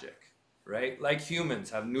magic, right? Like humans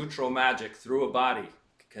have neutral magic through a body.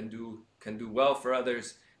 Can do can do well for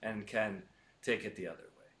others, and can take it the other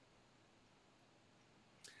way.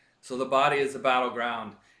 So the body is the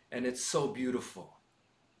battleground, and it's so beautiful.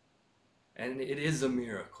 And it is a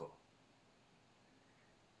miracle.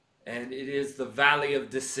 And it is the valley of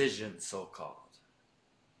decision, so-called.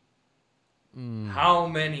 How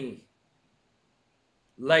many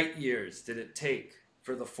light years did it take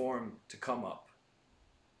for the form to come up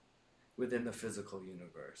within the physical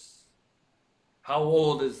universe? How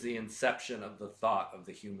old is the inception of the thought of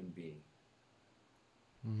the human being?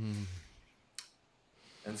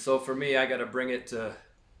 And so for me, I'm going to bring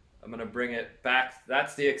it back.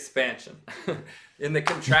 That's the expansion. In the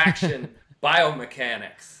contraction,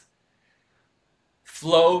 biomechanics.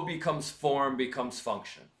 Flow becomes form, becomes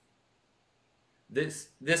function. This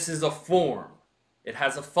is a form. It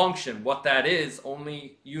has a function. What that is,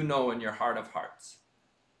 only you know in your heart of hearts.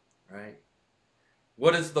 Right?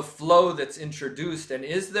 What is the flow that's introduced? And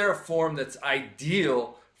is there a form that's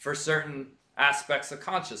ideal for certain aspects of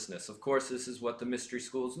consciousness? Of course, this is what the mystery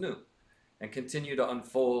schools knew and continue to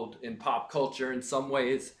unfold in pop culture in some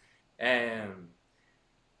ways and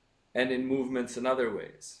in movements in other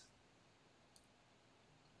ways.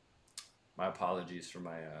 My apologies for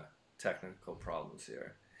my technical problems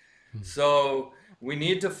here. So we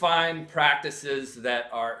need to find practices that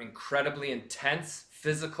are incredibly intense,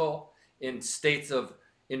 physical, in states of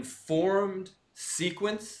informed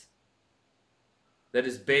sequence that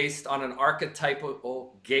is based on an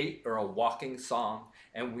archetypal gait or a walking song,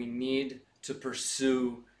 and we need to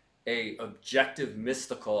pursue a objective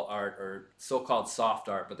mystical art, or so-called soft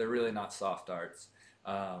art, but they're really not soft arts,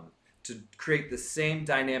 to create the same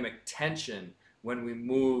dynamic tension when we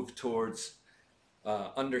move towards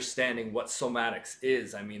understanding what somatics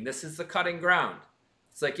is. I mean, this is the cutting ground.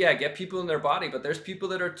 It's like, yeah, get people in their body, but there's people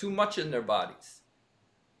that are too much in their bodies.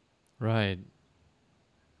 Right.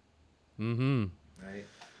 Right.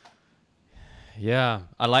 Yeah,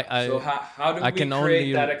 So how do we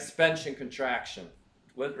create that expansion contraction?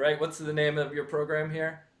 What's the name of your program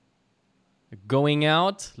here? Going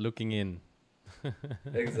out, looking in.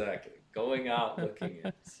 Exactly. Going out, looking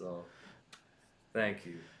in. So, thank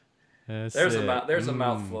you. There's a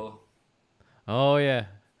mouthful. Oh yeah.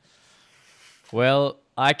 Well,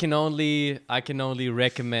 I can only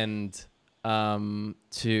recommend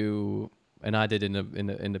to, and I did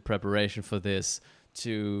in the preparation for this,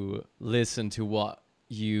 to listen to what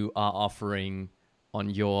you are offering on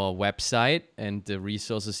your website and the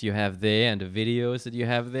resources you have there and the videos that you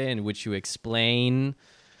have there, in which you explain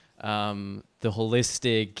the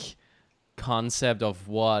holistic concept of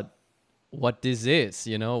what this is,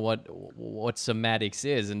 you know, what somatics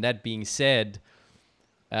is. And that being said,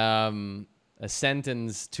 two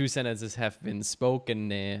sentences have been spoken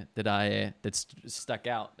there that stuck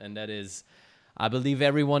out, and that is, I believe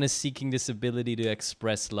everyone is seeking this ability to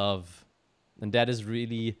express love, and that is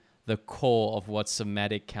really the core of what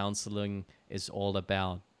somatic counseling is all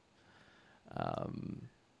about.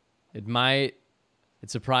 It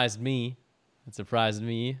surprised me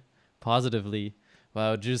positively.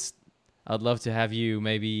 Well, I'd love to have you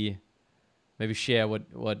maybe share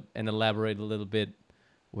what and elaborate a little bit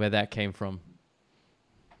where that came from.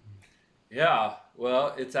 Yeah,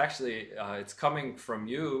 well, it's actually it's coming from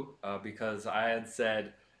you, because I had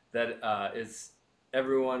said that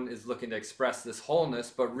everyone is looking to express this wholeness,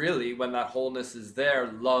 but really when that wholeness is there,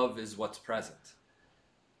 love is what's present.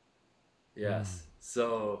 Yes.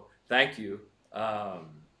 So thank you.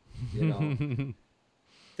 You know,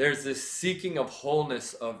 there's this seeking of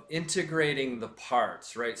wholeness, of integrating the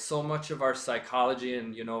parts, right? So much of our psychology,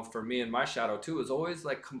 and, you know, for me and my shadow too, is always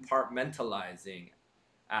like compartmentalizing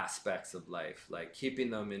aspects of life, like keeping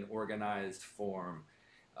them in organized form,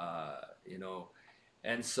 you know.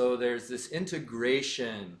 And so there's this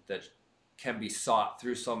integration that can be sought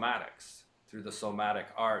through somatics, through the somatic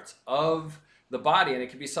arts of the body. And it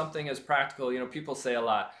can be something as practical, you know, people say a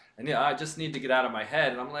lot, and yeah, I just need to get out of my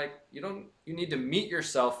head. And I'm like, you need to meet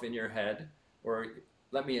yourself in your head, or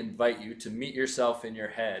let me invite you to meet yourself in your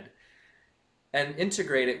head and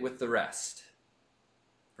integrate it with the rest,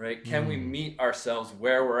 right? Can we meet ourselves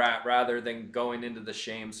where we're at, rather than going into the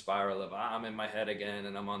shame spiral of, I'm in my head again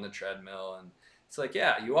and I'm on the treadmill. And it's like,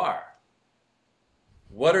 yeah, you are.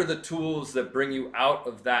 What are the tools that bring you out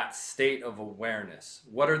of that state of awareness?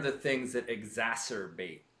 What are the things that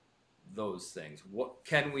exacerbate those things? What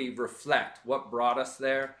can we reflect? What brought us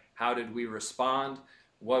there? How did we respond?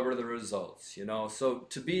 What were the results? You know, so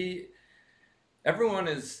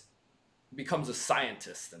everyone becomes a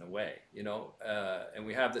scientist in a way, you know, and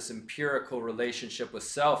we have this empirical relationship with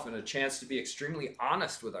self and a chance to be extremely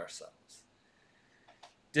honest with ourselves.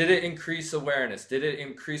 Did it increase awareness? Did it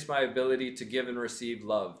increase my ability to give and receive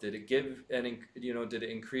love? Did it give and, you know, did it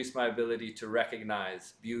increase my ability to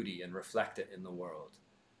recognize beauty and reflect it in the world?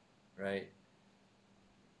 Right?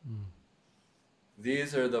 Mm.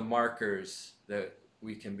 These are the markers that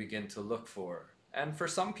we can begin to look for. And for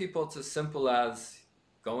some people, it's as simple as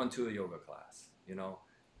going to a yoga class, you know,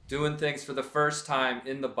 doing things for the first time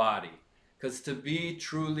in the body. Because to be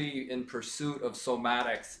truly in pursuit of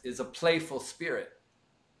somatics is a playful spirit,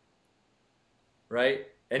 right?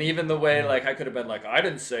 And even the way, like, I could have been like, I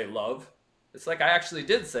didn't say love. It's like I actually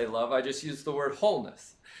did say love. I just used the word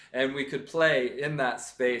wholeness. And we could play in that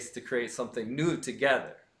space to create something new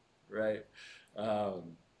together, right?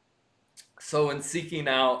 So in seeking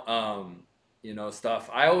out, you know, stuff,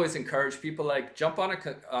 I always encourage people, like, jump on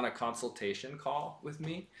a consultation call with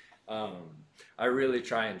me. I really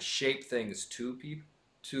try and shape things to people,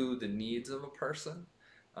 to the needs of a person,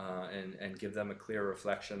 and give them a clear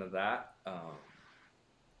reflection of that.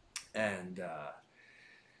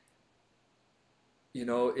 You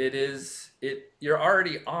know, you're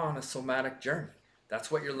already on a somatic journey. That's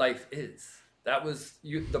what your life is. That was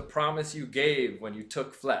the promise you gave when you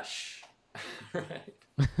took flesh, right?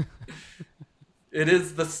 It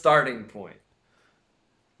is the starting point.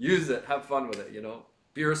 Use it, have fun with it, you know,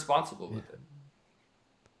 be responsible with it.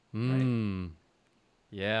 Right?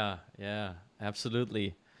 Yeah,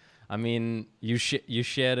 absolutely. I mean, you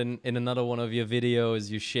shared in another one of your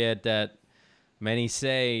videos, you shared that many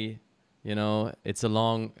say, you know, it's the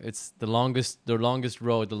longest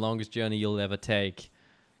road, the longest journey you'll ever take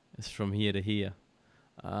is from here to here.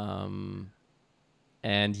 And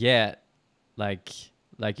yet, like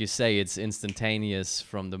you say, it's instantaneous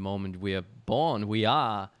from the moment we are born.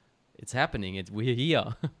 It's happening. We're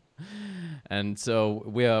here. And so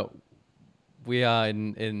we are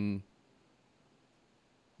in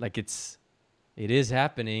like it is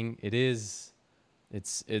happening. It's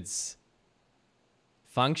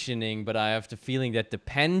functioning, but I have the feeling that the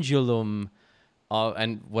pendulum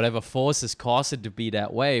and whatever forces cause it to be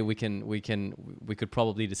that way, we could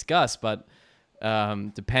probably discuss, but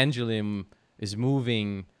the pendulum is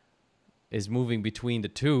moving between the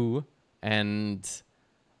two. And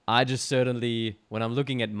I just certainly, when I'm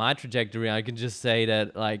looking at my trajectory, I can just say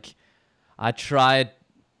that, like, I try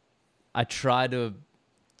to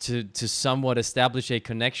somewhat establish a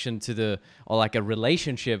connection or like a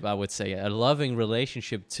relationship, I would say, a loving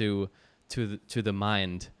relationship to the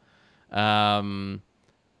mind,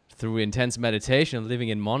 through intense meditation, living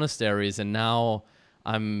in monasteries. And now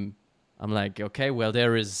I'm like, okay, well,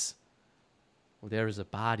 there is a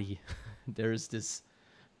body. There is this,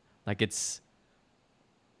 like, it's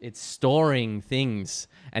storing things.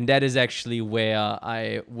 And that is actually where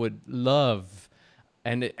I would love.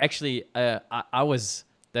 And actually, I was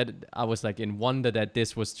like in wonder that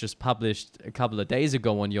this was just published a couple of days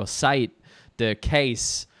ago on your site, the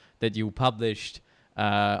case that you published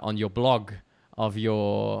on your blog of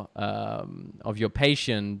your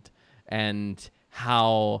patient, and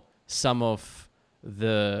how some of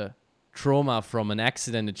the trauma from an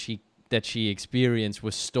accident that she experienced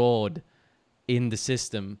was stored in the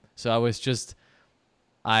system. So I was just,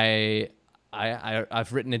 I've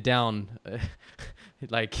written it down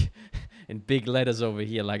like in big letters over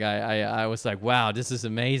here. Like I was like, wow, this is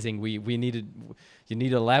amazing. You need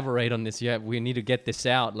to elaborate on this. We need to get this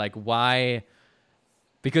out. Like, why?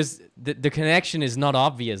 Because the connection is not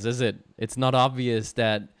obvious, is it? It's not obvious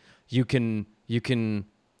that you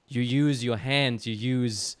use your hands, you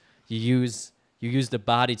use the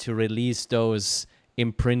body to release those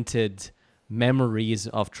imprinted memories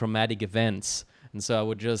of traumatic events. And so I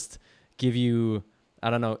would just give you, I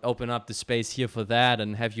don't know, open up the space here for that,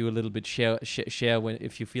 and have you a little bit share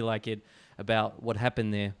if you feel like it, about what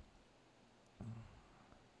happened there.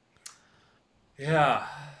 Yeah.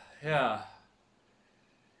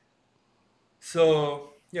 So,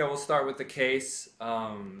 yeah, we'll start with the case.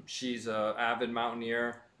 She's an avid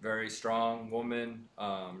mountaineer, very strong woman,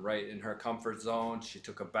 right in her comfort zone. She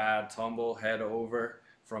took a bad tumble, head over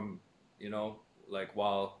from, like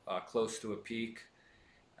while close to a peak,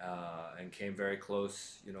 and came very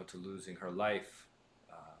close, to losing her life.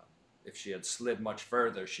 If she had slid much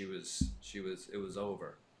further, it was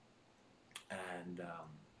over. And,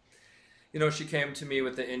 she came to me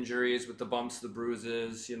with the injuries, with the bumps, the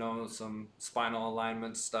bruises, some spinal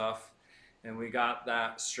alignment stuff, and we got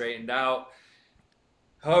that straightened out.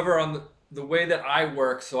 However, on the way that I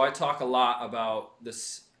work, so I talk a lot about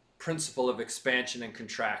this principle of expansion and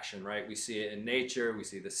contraction, right? We see it in nature. We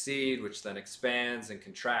see the seed, which then expands and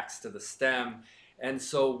contracts to the stem. And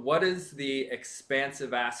so what is the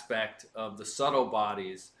expansive aspect of the subtle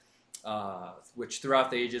bodies which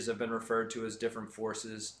throughout the ages have been referred to as different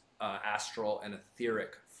forces, astral and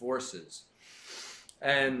etheric forces.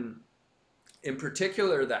 And in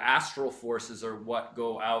particular, the astral forces are what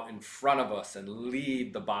go out in front of us and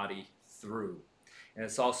lead the body through. And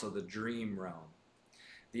it's also the dream realm.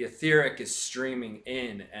 The etheric is streaming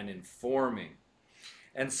in and informing.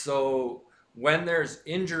 And so when there's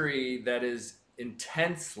injury that is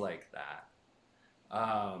intense like that,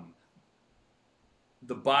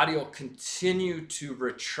 the body will continue to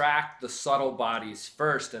retract the subtle bodies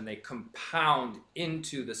first, and they compound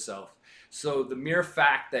into the self. So the mere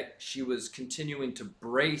fact that she was continuing to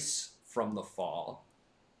brace from the fall,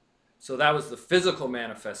 so that was the physical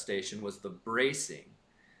manifestation, was the bracing.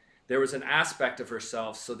 There was an aspect of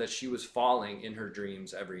herself so that she was falling in her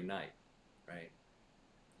dreams every night, right?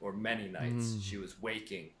 Or many nights. She was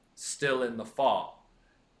waking, still in the fall.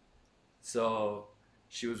 So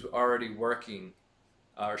she was already working,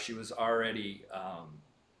 or she was already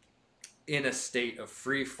in a state of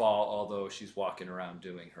free fall, although she's walking around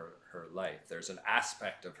doing her life. There's an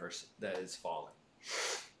aspect of her that is falling.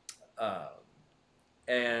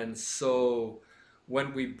 And so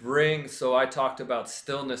when we bring, so I talked about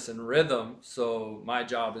stillness and rhythm. So my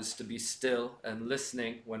job is to be still and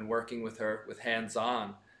listening when working with her, with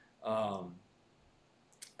hands-on,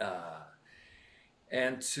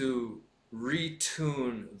 and to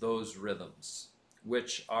retune those rhythms,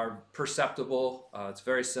 which are perceptible. It's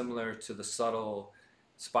very similar to the subtle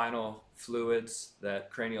spinal fluids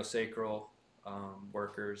that craniosacral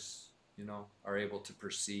workers, are able to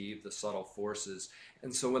perceive, the subtle forces.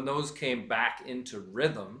 And so when those came back into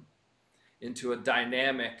rhythm, into a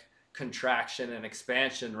dynamic contraction and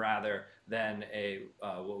expansion rather than a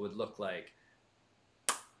what would look like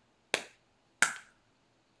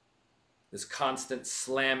this constant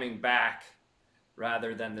slamming back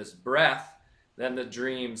rather than this breath, then the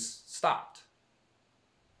dreams stopped.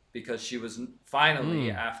 Because she was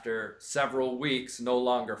finally, after several weeks, no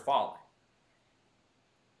longer falling.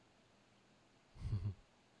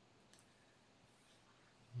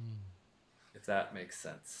 If that makes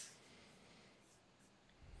sense.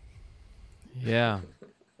 Yeah,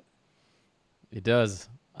 it does.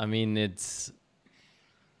 I mean, it's...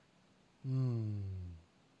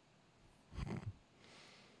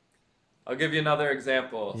 I'll give you another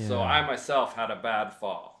example. Yeah. So I myself had a bad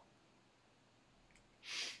fall.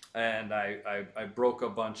 And I broke a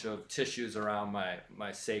bunch of tissues around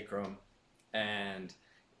my sacrum. And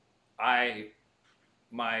I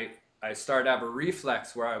started to have a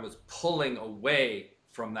reflex where I was pulling away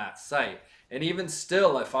from that site. And even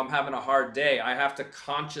still, if I'm having a hard day, I have to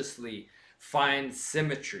consciously find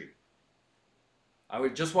symmetry. I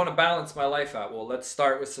would just want to balance my life out. Well, let's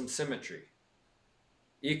start with some symmetry.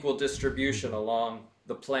 Equal distribution along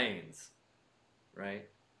the planes, right?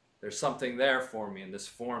 There's something there for me in this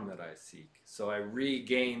form that I seek. So I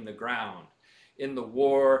regain the ground. In the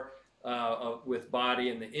war with body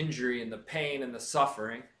and the injury and the pain and the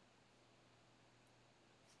suffering,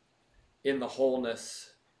 in the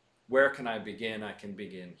wholeness, where can I begin? I can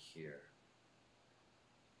begin here.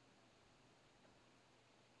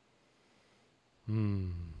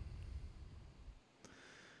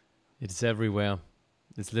 It's everywhere.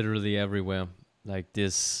 It's literally everywhere. Like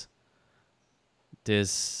this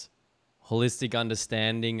holistic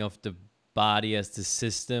understanding of the body as the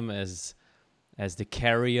system, as the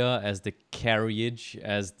carrier, as the carriage,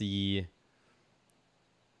 as the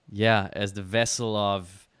vessel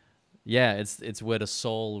of, it's where the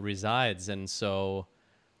soul resides. And so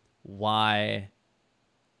why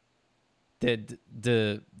the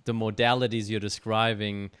modalities you're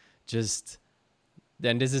describing, just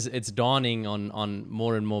then it's dawning on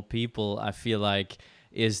more and more people, I feel like,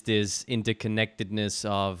 is this interconnectedness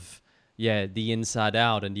of the inside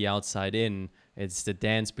out and the outside in. It's the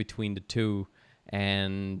dance between the two,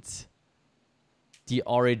 and the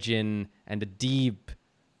origin and the deep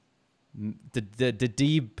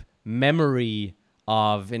memory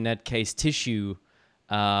of, in that case, tissue,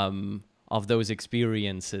 of those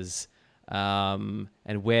experiences, and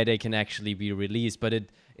where they can actually be released. But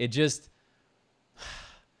it just,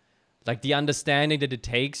 like, the understanding that it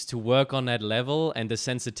takes to work on that level, and the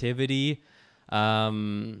sensitivity,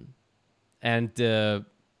 and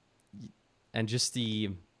just the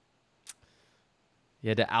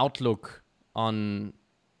outlook on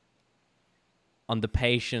the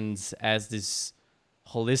patients as this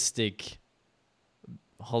holistic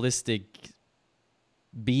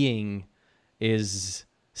being is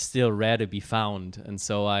still rare to be found. And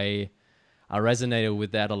so I resonated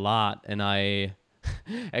with that a lot, and I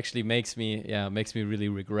actually makes me really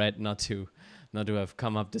regret not to have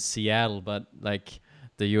come up to Seattle. But like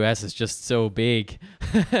the US is just so big.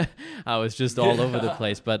 I was just all over the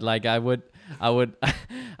place. But like I would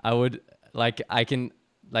like I can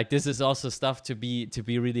like this is also stuff to be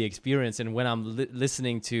really experienced. And when I'm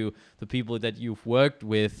listening to the people that you've worked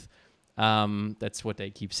with, that's what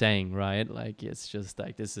they keep saying, right? Like it's just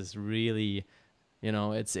like this is really, you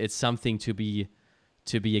know, it's something to be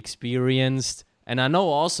experienced. And I know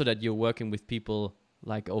also that you're working with people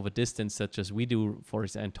like over distance, such as we do, for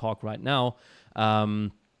example, and talk right now,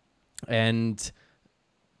 and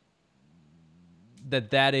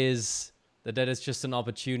that is just an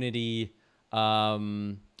opportunity, or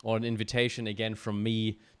an invitation again from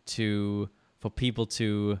me for people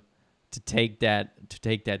to take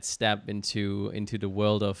that step into the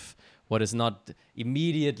world of what is not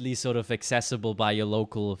immediately sort of accessible by your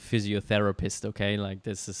local physiotherapist. Okay, like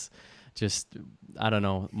this is just, I don't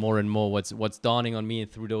know, more and more what's dawning on me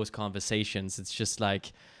through those conversations. It's just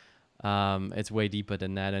like it's way deeper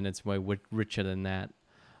than that, and it's way richer than that.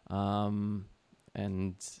 And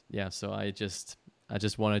yeah, so I just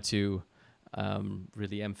wanted to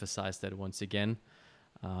really emphasize that once again.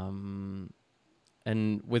 And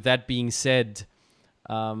with that being said,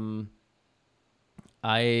 I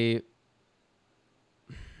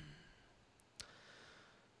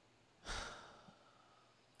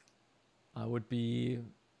would be.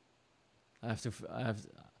 I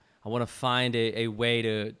want to find a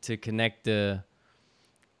way to connect to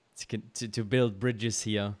build bridges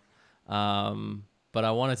here. But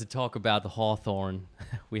I wanted to talk about the Hawthorne.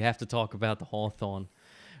 We have to talk about the Hawthorne.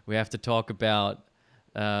 We have to talk about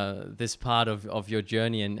this part of your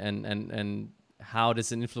journey and how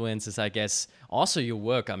this influences, I guess, also your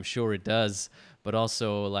work. I'm sure it does, but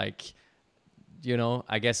also like, you know,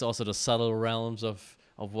 I guess also the subtle realms of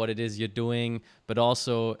what it is you're doing, but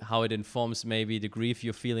also how it informs maybe the grief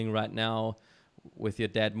you're feeling right now with your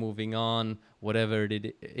dad moving on, whatever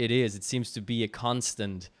it is. It seems to be a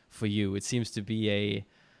constant for you. It seems to be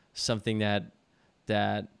something that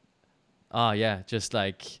just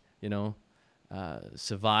like, you know,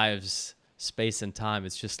 survives space and time.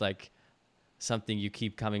 It's just like something you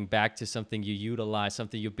keep coming back to, something you utilize,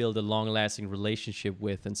 something you build a long-lasting relationship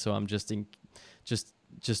with. And so I'm just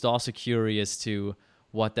also curious to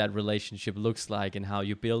what that relationship looks like and how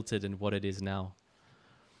you built it and what it is now.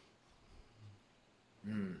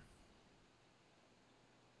 Yeah.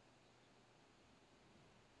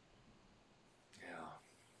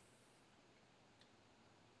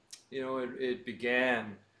 You know, it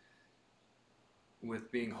began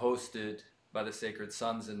with being hosted by the Sacred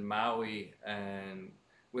Sons in Maui, and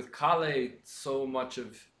with Kale, so much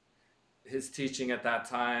of his teaching at that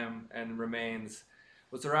time and remains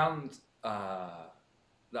was around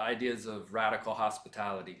the ideas of radical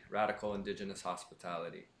hospitality, radical indigenous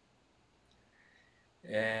hospitality.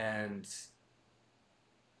 And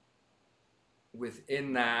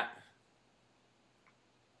within that,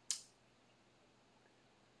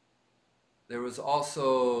 there was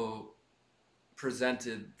also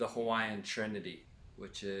presented the Hawaiian Trinity,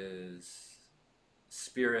 which is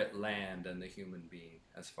spirit, land, and the human being,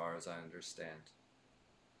 as far as I understand.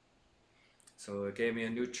 So it gave me a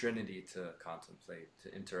new trinity to contemplate,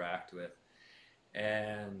 to interact with.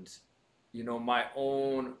 And, you know, my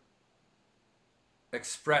own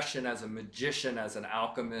expression as a magician, as an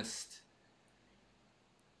alchemist,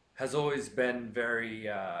 has always been very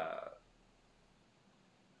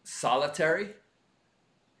solitary.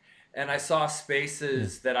 And I saw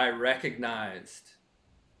spaces that I recognized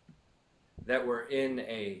that were in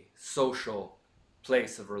a social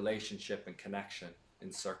place of relationship and connection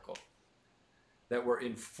in circle, that were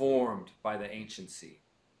informed by the anciency.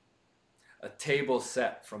 A table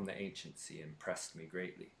set from the anciency impressed me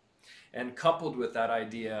greatly. And coupled with that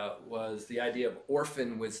idea was the idea of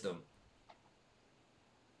orphan wisdom,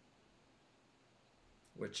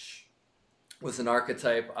 which was an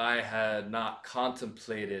archetype I had not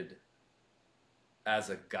contemplated as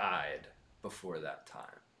a guide before that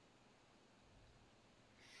time.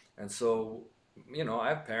 And so, you know, I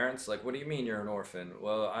have parents like, what do you mean you're an orphan?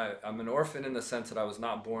 Well, I'm an orphan in the sense that I was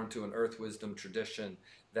not born to an earth wisdom tradition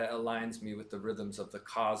that aligns me with the rhythms of the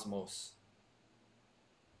cosmos.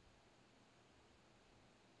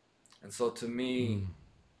 And so to me,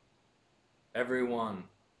 everyone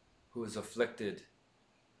who is afflicted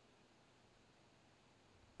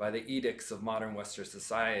by the edicts of modern Western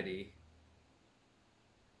society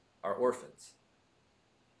are orphans,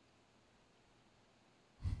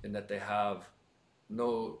 in that they have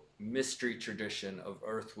no mystery tradition of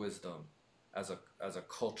earth wisdom as a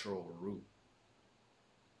cultural root.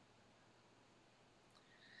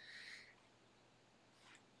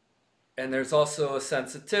 And there's also a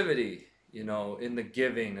sensitivity, you know, in the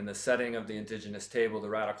giving and the setting of the indigenous table, the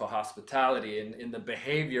radical hospitality, in the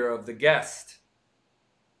behavior of the guest.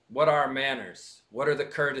 What are manners? What are the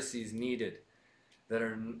courtesies needed that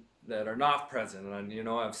are not present? And you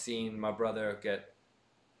know, I've seen my brother get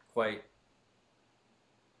quite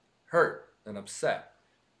hurt and upset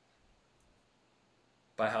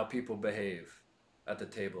by how people behave at the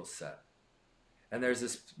table set. And there's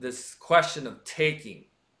this question of taking,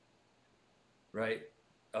 right?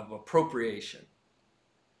 Of appropriation.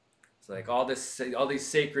 It's like all these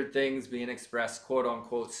sacred things being expressed, quote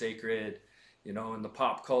unquote sacred, you know, in the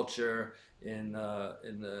pop culture, in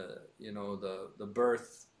the you know, the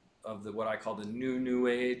birth of what I call the new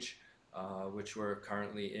age, which we're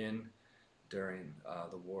currently in during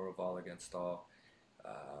the war of all against all.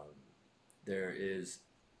 There is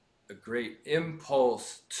a great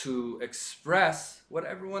impulse to express what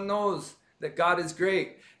everyone knows, that God is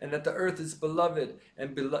great and that the earth is beloved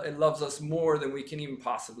and it loves us more than we can even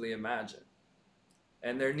possibly imagine.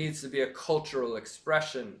 And there needs to be a cultural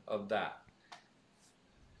expression of that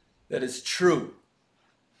is true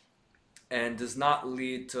and does not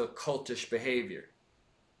lead to cultish behavior.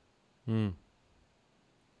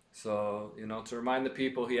 So, you know, to remind the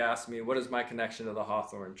people, he asked me, what is my connection to the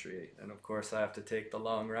Hawthorne tree? And of course, I have to take the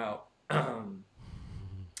long route. And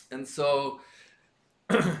so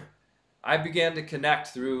I began to connect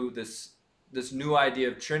through this new idea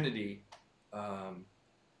of Trinity,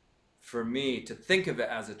 for me to think of it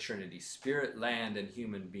as a Trinity, spirit, land, and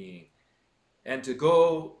human being. And to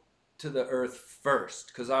go to the earth first,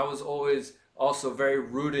 because I was always also very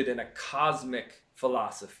rooted in a cosmic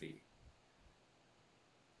philosophy.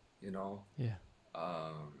 You know? Yeah.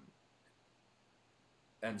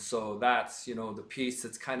 And so that's, you know, the piece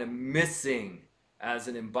that's kind of missing as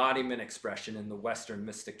an embodiment expression in the Western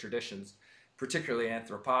mystic traditions, particularly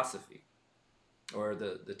anthroposophy, or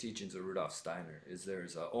the teachings of Rudolf Steiner, is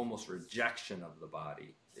there's a almost rejection of the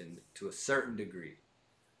body to a certain degree,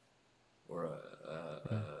 or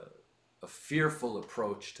a fearful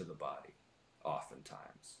approach to the body,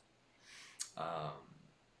 oftentimes.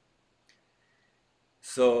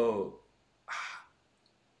 So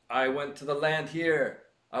I went to the land here.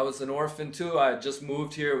 I was an orphan too. I had just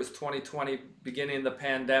moved here. It was 2020, beginning of the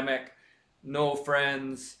pandemic. No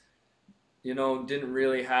friends, you know, I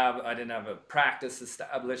didn't have a practice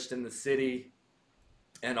established in the city.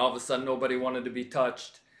 And all of a sudden nobody wanted to be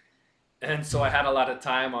touched. And so I had a lot of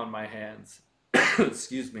time on my hands.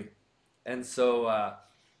 Excuse me. And so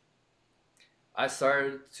I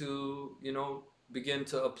started to, you know, begin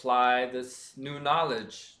to apply this new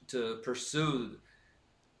knowledge to pursue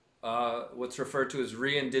what's referred to as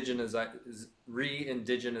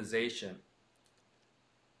re-indigenization,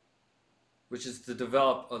 which is to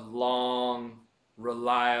develop a long,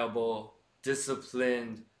 reliable,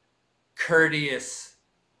 disciplined, courteous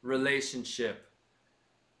relationship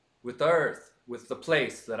with the earth, with the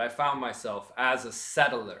place that I found myself as a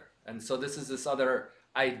settler. And so this is this other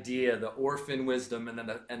idea, the orphan wisdom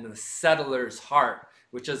and the settler's heart,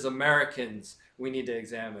 which as Americans we need to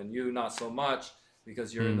examine. You not so much,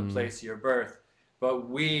 because you're in the place of your birth, but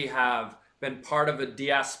we have been part of a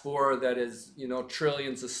diaspora that is, you know,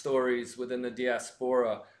 trillions of stories within the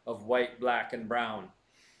diaspora of white, black, and brown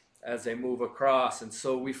as they move across. And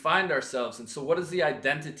so we find ourselves, and so what is the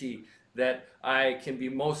identity that I can be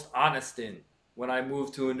most honest in when I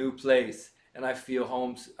move to a new place and I feel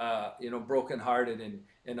brokenhearted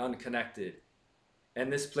and unconnected? And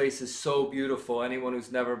this place is so beautiful. Anyone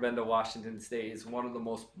who's never been to Washington State, is one of the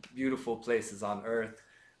most beautiful places on earth.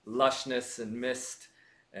 Lushness and mist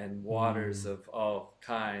and waters of all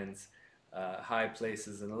kinds, high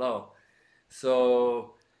places and low.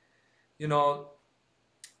 So, you know,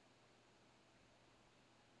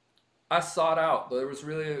 I sought out, there was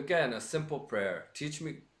really, again, a simple prayer.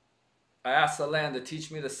 I asked the land to teach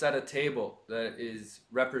me to set a table that is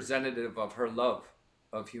representative of her love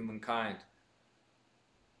of humankind.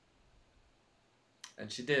 And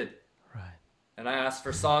she did. Right. And I asked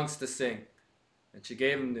for songs to sing, and she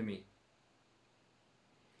gave them to me.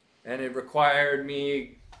 And it required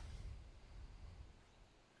me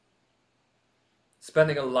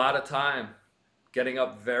spending a lot of time getting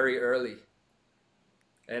up very early.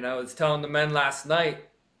 And I was telling the men last night,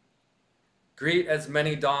 greet as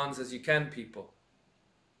many dawns as you can, people.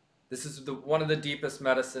 This is one of the deepest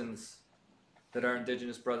medicines that our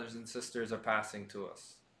indigenous brothers and sisters are passing to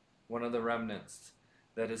us. One of the remnants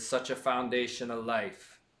that is such a foundation of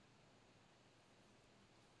life.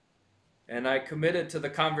 And I committed to the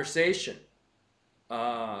conversation.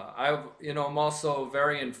 I'm also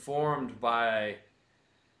very informed by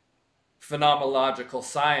phenomenological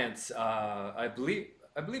science. I believe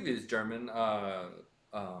I believe he was German.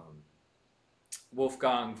 Um,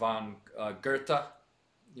 Wolfgang von Goethe,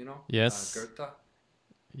 you know, Yes. Goethe.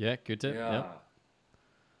 Yeah, Goethe. Yeah. Yep.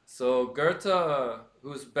 So Goethe,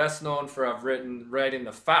 who's best known for writing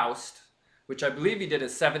the Faust, which I believe he did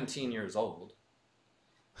at 17 years old.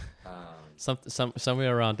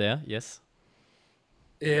 Somewhere around there. Yes.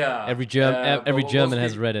 Yeah, but Every what most German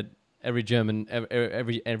has people, read it.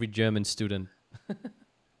 Every German student.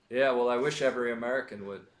 yeah, well, I wish every American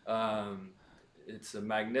would. It's a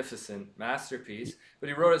magnificent masterpiece, but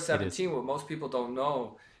he wrote at It is. 17. What most people don't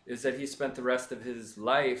know is that he spent the rest of his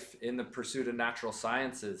life in the pursuit of natural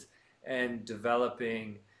sciences and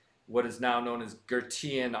developing what is now known as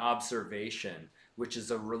Goethean observation, which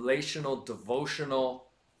is a relational, devotional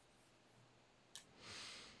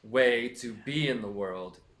way to be in the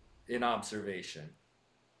world in observation.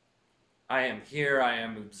 I am here, I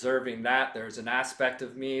am observing that. There's an aspect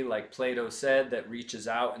of me, like Plato said, that reaches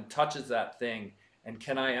out and touches that thing. And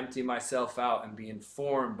can I empty myself out and be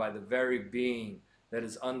informed by the very being that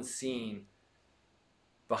is unseen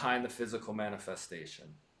behind the physical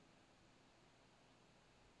manifestation?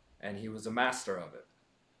 And he was a master of it.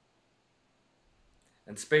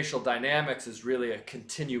 And spatial dynamics is really a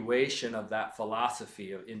continuation of that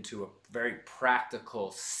philosophy into a very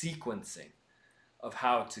practical sequencing of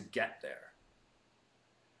how to get there.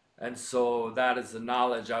 And so that is the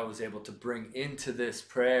knowledge I was able to bring into this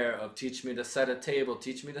prayer of teach me to set a table,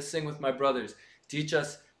 teach me to sing with my brothers, teach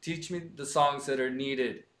me the songs that are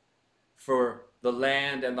needed for the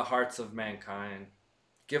land and the hearts of mankind.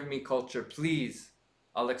 Give me culture, please.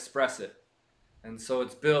 I'll express it. And so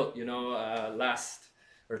it's built, last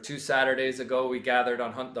or 2 Saturdays ago, we gathered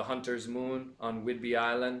on the Hunter's Moon on Whidbey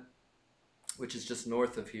Island, which is just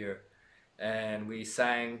north of here. And we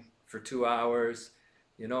sang for 2 hours,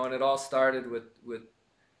 and it all started with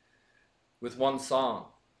one song,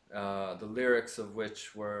 the lyrics of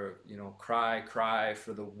which were, cry, cry,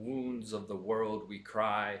 for the wounds of the world we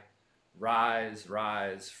cry, rise,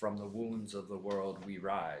 rise, from the wounds of the world we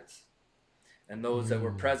rise. And those that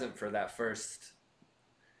were present for that first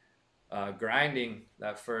grinding,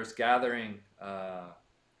 that first gathering, are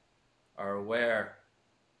aware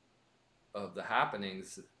of the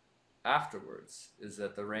happenings afterwards, is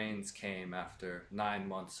that the rains came after 9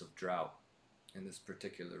 months of drought in this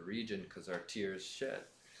particular region because our tears shed.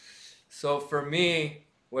 So for me,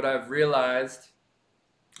 what I've realized,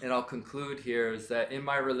 and I'll conclude here, is that in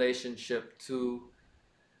my relationship to,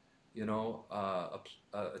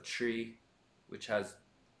 a tree, which has,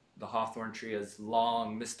 the Hawthorne tree has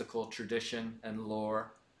long mystical tradition and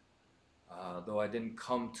lore, though I didn't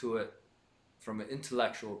come to it from an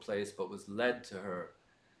intellectual place, but was led to her.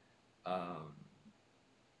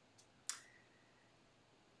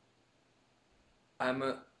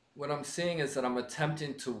 What I'm seeing is that I'm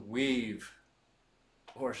attempting to weave,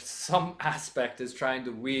 or some aspect is trying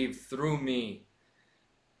to weave through me,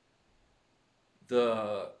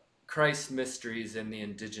 the Christ mysteries in the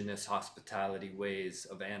indigenous hospitality ways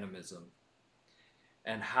of animism.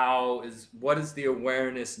 And what is the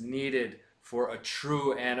awareness needed for a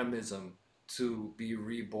true animism to be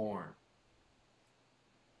reborn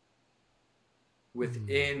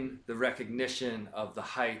within the recognition of the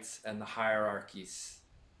heights and the hierarchies.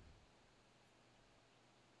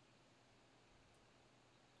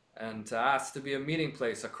 And to ask to be a meeting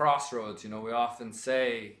place, a crossroads, we often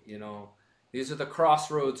say, these are the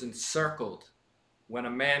crossroads encircled. When a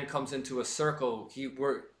man comes into a circle,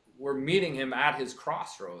 we're meeting him at his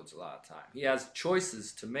crossroads a lot of time. He has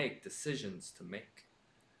choices to make, decisions to make.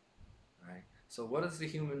 Right? So what is the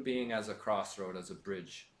human being as a crossroad, as a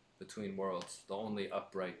bridge between worlds? The only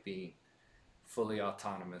upright being, fully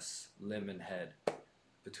autonomous, limb and head,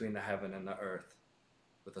 between the heaven and the earth,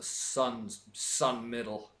 with a sun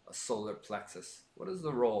middle, a solar plexus. What is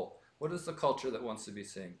the role? What is the culture that wants to be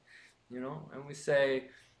seen? And we say,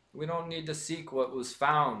 we don't need to seek what was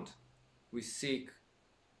found. We seek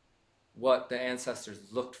what the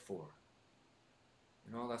ancestors looked for.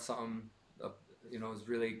 That's something, has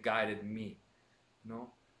really guided me.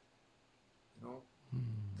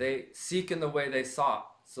 They seek in the way they sought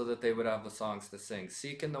so that they would have the songs to sing.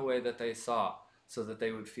 Seek in the way that they sought so that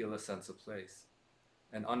they would feel a sense of place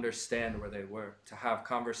and understand where they were, to have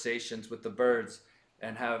conversations with the birds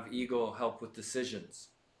and have ego help with decisions.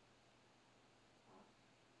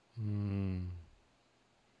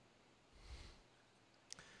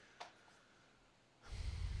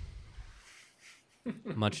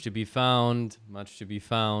 Much to be found, much to be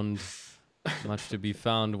found, much to be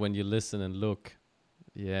found when you listen and look.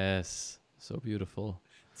 Yes, so beautiful.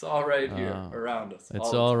 It's all right here around us.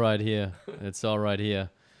 It's all right here. It's all right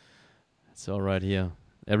here. It's all right here.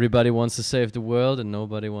 Everybody wants to save the world and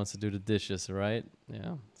nobody wants to do the dishes, right?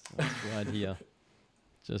 Yeah, so it's right here,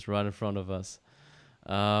 just right in front of us.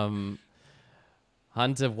 Hunter,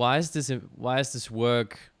 why is this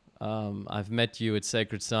work? I've met you at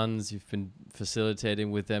Sacred Sons. You've been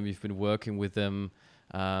facilitating with them. You've been working with them,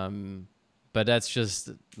 but that's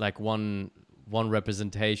just like one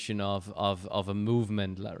representation of a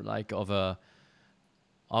movement, like of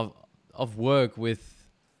work with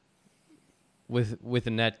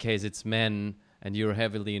in that case it's men, and you're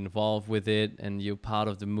heavily involved with it, and you're part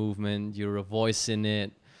of the movement. You're a voice in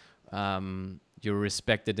it. You're a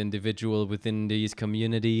respected individual within these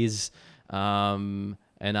communities, and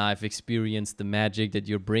I've experienced the magic that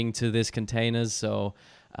you bring to these containers. So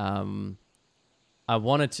I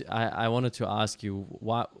wanted to ask you,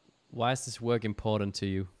 why is this work important to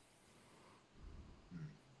you?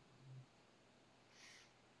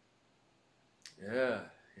 Yeah,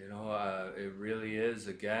 it really is,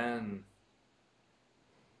 again,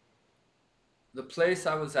 the place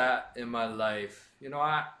I was at in my life.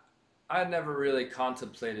 I had never really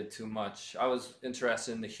contemplated too much. I was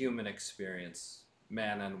interested in the human experience,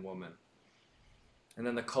 man and woman. And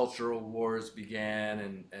then the cultural wars began,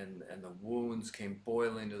 and the wounds came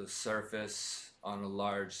boiling to the surface on a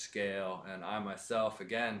large scale. And I myself,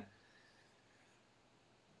 again,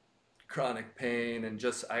 chronic pain, and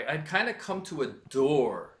just, I'd kind of come to a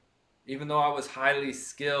door. Even though I was highly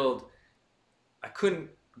skilled, I couldn't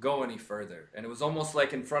go any further. And it was almost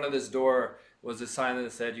like in front of this door was a sign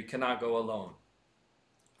that said, you cannot go alone.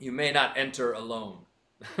 You may not enter alone,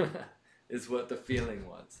 is what the feeling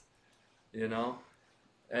was,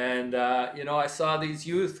 And, I saw these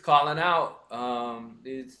youth calling out,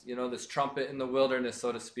 this trumpet in the wilderness,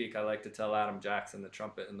 so to speak. I like to tell Adam Jackson, the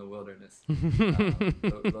trumpet in the wilderness.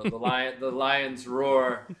 The lion's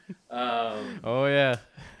roar. Oh, yeah.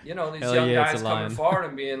 These young guys coming forward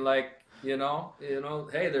and being like,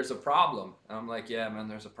 hey, there's a problem. And I'm like, yeah, man,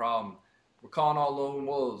 there's a problem. We're calling all lone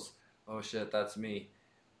wolves. Oh, shit, that's me.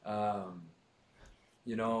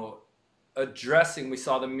 Addressing, we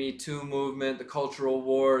saw the Me Too movement, the cultural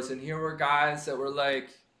wars, and here were guys that were like,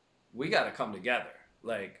 we got to come together.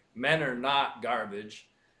 Like, men are not garbage.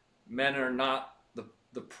 Men are not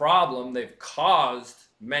the problem. They've caused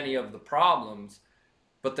many of the problems.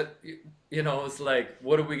 But it's like,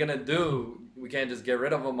 what are we going to do? We can't just get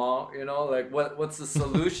rid of them all, like what's the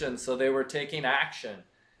solution? So they were taking action,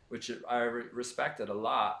 which I respected a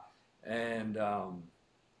lot. And,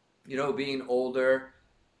 being older,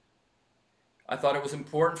 I thought it was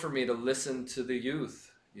important for me to listen to the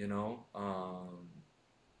youth,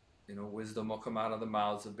 wisdom will come out of the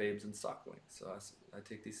mouths of babes and sucklings. So I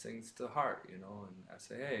take these things to heart, and I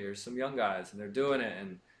say, hey, here's some young guys and they're doing it.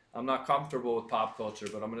 And I'm not comfortable with pop culture,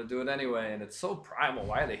 but I'm going to do it anyway. And it's so primal.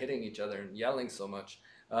 Why are they hitting each other and yelling so much?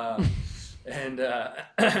 It's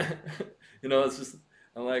just,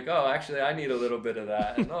 I'm like, oh, actually, I need a little bit of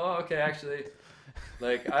that. And, oh, okay, actually,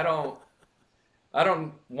 like, I don't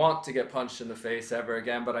want to get punched in the face ever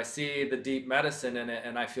again, but I see the deep medicine in it,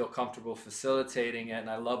 and I feel comfortable facilitating it. And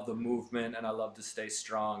I love the movement, and I love to stay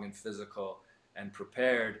strong and physical and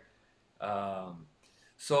prepared.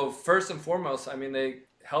 So first and foremost, they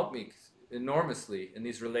helped me enormously in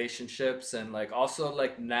these relationships, and like also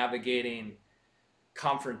like navigating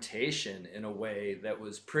confrontation in a way that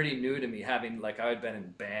was pretty new to me, having like I had been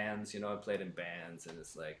in bands, I played in bands, and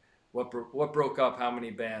it's like what broke up how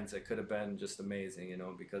many bands. That could have been just amazing,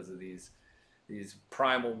 because of these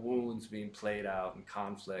primal wounds being played out in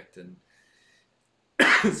conflict. And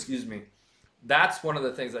excuse me, that's one of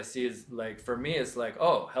the things I see is like, for me, it's like,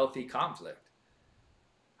 oh, healthy conflict.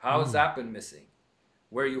 How has that been missing?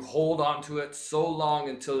 Where you hold on to it so long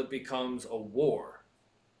until it becomes a war.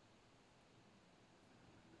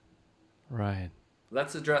 Right.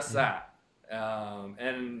 Let's address that.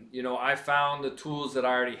 And, I found the tools that I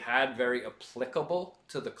already had very applicable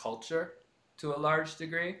to the culture to a large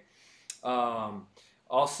degree.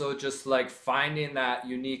 Also, just like finding that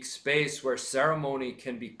unique space where ceremony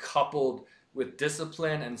can be coupled with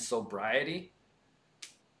discipline and sobriety,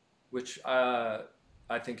 which I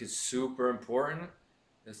think is super important.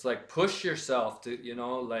 It's like push yourself to,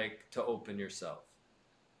 to open yourself,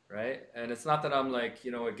 right? And it's not that I'm like,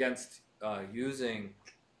 against using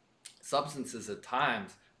substances at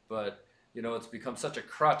times, but, it's become such a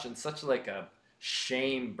crutch and such like a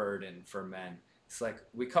shame burden for men. It's like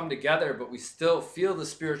we come together, but we still feel the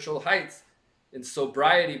spiritual heights in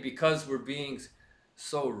sobriety because we're being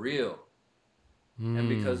so real. And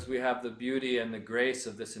because we have the beauty and the grace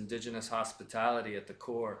of this indigenous hospitality at the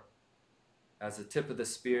core, as the tip of the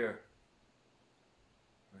spear,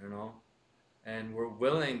 and we're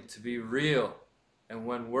willing to be real And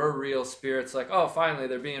when we're real, spirit's like, oh, finally,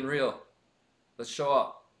 they're being real. Let's show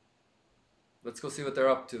up. Let's go see what they're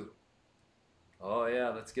up to. Oh, yeah,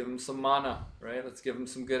 let's give them some mana, right? Let's give them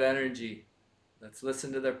some good energy. Let's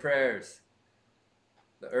listen to their prayers.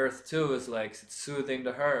 The earth, too, is like, it's soothing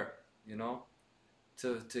to her, you know,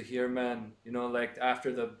 to hear men, you know, like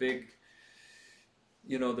after the big,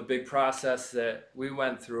 you know, the big process that we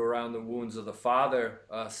went through around the wounds of the father,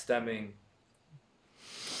 stemming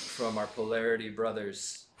from our polarity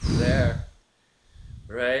brothers there,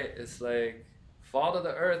 right? It's like, fall to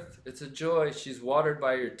the earth, it's a joy, she's watered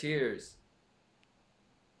by your tears.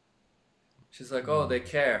 She's like, oh, they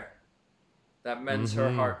care. That mends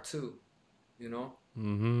her heart too, you know?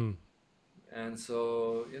 And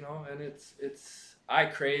so, you know, and it's I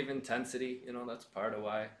crave intensity, you know, that's part of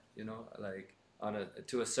why, you know, like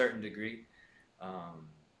to a certain degree.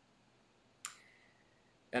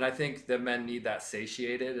 And I think that men need that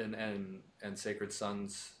satiated, and Sacred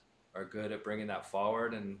Sons are good at bringing that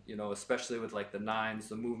forward. And, you know, especially with like the nines,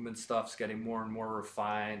 the movement stuff's getting more and more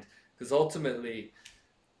refined, because ultimately,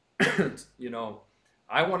 you know,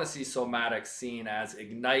 I want to see Somatic seen as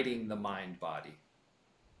igniting the mind body.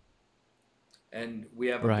 And we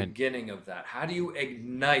have a beginning of that. How do you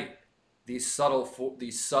ignite these subtle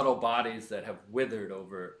bodies that have withered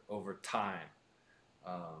over time?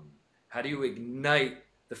 How do you ignite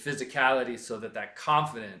the physicality so that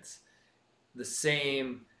confidence, the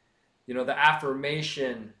same, you know, the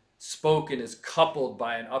affirmation spoken is coupled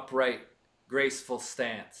by an upright, graceful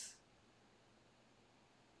stance?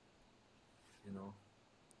 You know?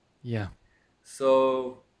 Yeah.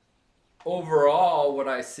 So overall, what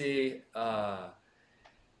I see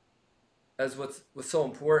as what's so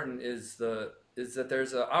important is that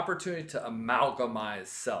there's an opportunity to amalgamize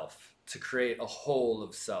self, to create a whole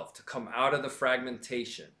of self, to come out of the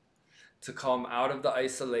fragmentation, to come out of the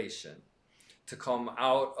isolation, to come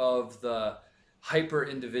out of the hyper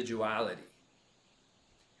individuality,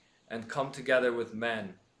 and come together with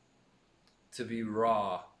men to be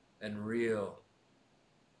raw and real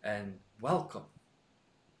and welcome.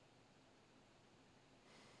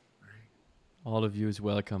 All of you is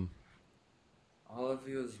welcome. All of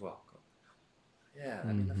you is welcome. Yeah, I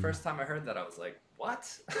mean, the first time I heard that, I was like,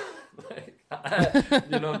 what? Like,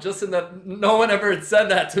 you know, just in that, no one ever had said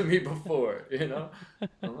that to me before, you know?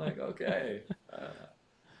 I'm like, okay.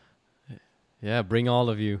 Yeah, bring all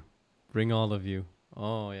of you. Bring all of you.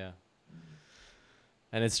 Oh, yeah.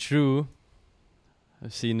 And it's true.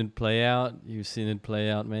 I've seen it play out. You've seen it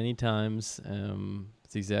play out many times.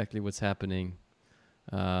 It's exactly what's happening.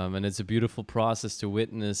 And it's a beautiful process to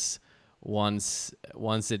witness once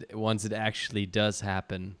it actually does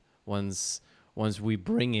happen, once we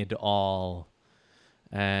bring it all,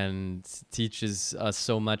 and teaches us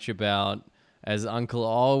so much about, as Uncle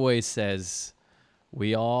always says,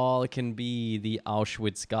 we all can be the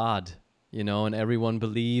Auschwitz God, you know, and everyone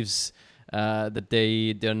believes that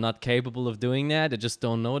they're not capable of doing that. They just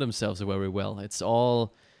don't know themselves very well.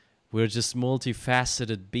 We're just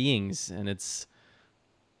multifaceted beings, and it's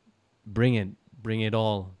bring it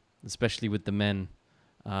all, especially with the men.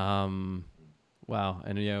 Wow.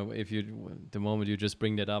 And, you know, the moment you just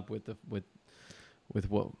bring that up with what,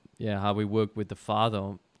 how we work with the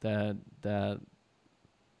father, that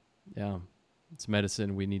yeah, it's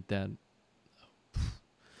medicine. We need that.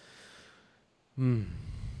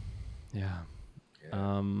 Yeah.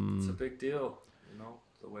 It's a big deal, you know,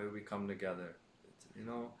 the way we come together, you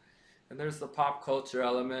know. And there's the pop culture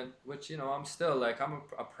element, which, you know, I'm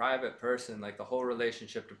a private person. Like, the whole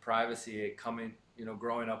relationship to privacy coming, you know,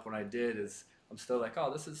 growing up when I did, is I'm still like,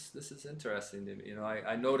 oh, this is interesting to me. You know,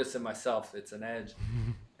 I notice in myself it's an edge,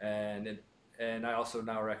 and I also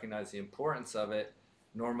now recognize the importance of it,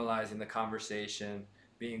 normalizing the conversation,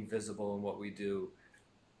 being visible in what we do,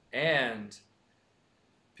 and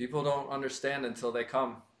people don't understand until they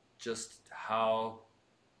come just how,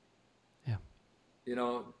 you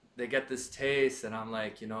know, they get this taste, and I'm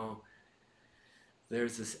like, you know,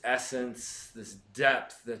 there's this essence, this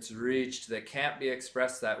depth that's reached that can't be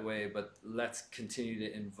expressed that way, but let's continue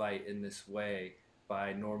to invite in this way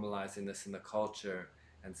by normalizing this in the culture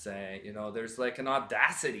and saying, you know, there's like an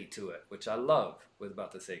audacity to it, which I love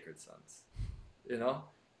about the Sacred Sons, you know,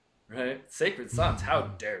 right? Sacred Sons, how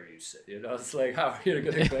dare you say, you know, it's like, how are you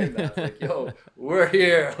going to claim that? It's like, yo, we're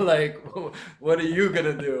here. Like, what are you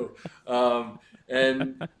going to do?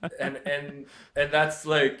 And that's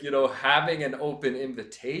like, you know, having an open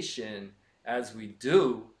invitation as we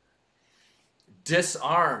do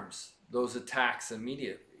disarms those attacks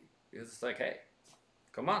immediately. Because it's like, hey,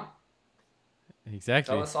 come on.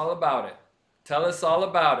 Exactly. Tell us all about it. Tell us all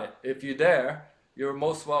about it. If you dare, you're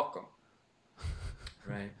most welcome.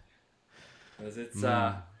 right? Because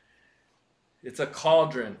Mm. it's a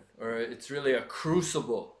cauldron, or it's really a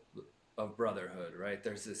crucible of brotherhood, right?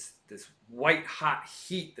 There's this white hot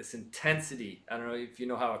heat, this intensity. I don't know if you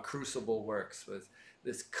know how a crucible works, with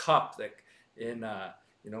this cup that in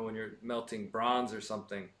when you're melting bronze or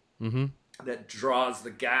something, Mm-hmm. that draws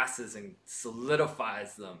the gases and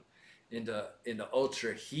solidifies them into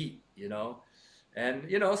ultra heat,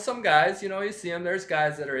 And some guys, you see them. There's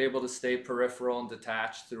guys that are able to stay peripheral and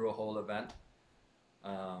detached through a whole event.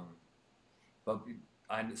 Um, but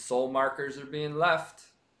soul markers are being left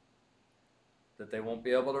that they won't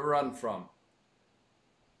be able to run from.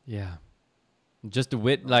 Yeah. Just the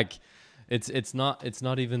wit, No. like it's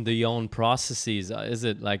not even the own processes, is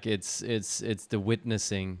it? Like it's the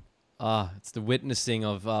witnessing. It's the witnessing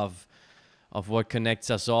of what connects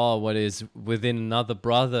us all, what is within another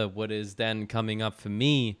brother, what is then coming up for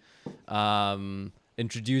me,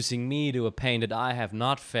 introducing me to a pain that I have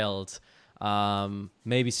not felt,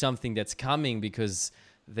 maybe something that's coming because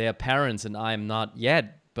they're parents and I'm not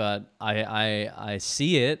yet, but I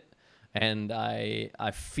see it, and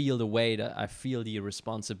I feel the weight, I feel the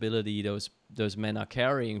responsibility those men are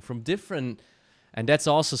carrying from different, and that's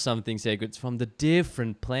also something sacred, from the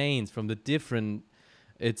different planes, from the different,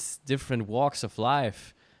 it's different walks of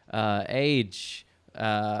life, age,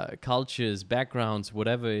 cultures, backgrounds,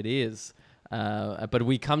 whatever it is. But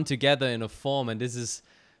we come together in a form, and this is,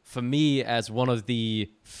 for me, as one of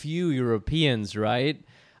the few Europeans, right?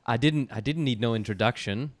 I didn't need no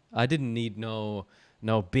introduction. I didn't need no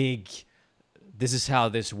big. This is how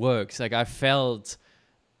this works. Like I felt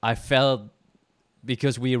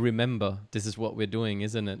because we remember this is what we're doing,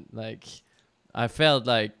 isn't it? Like I felt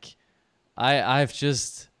like I've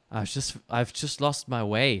just lost my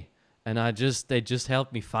way, and they just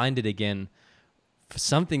helped me find it again, for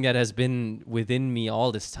something that has been within me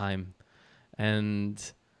all this time. And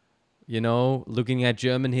looking at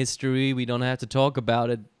German history, we don't have to talk about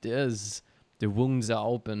it. The wounds are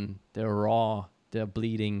open, they're raw, they're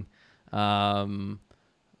bleeding, um,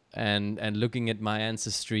 and looking at my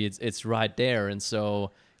ancestry, it's right there. And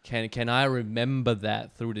so can I remember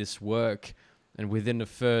that through this work, and within the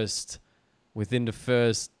first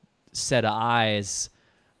set of eyes,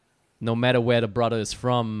 no matter where the brother is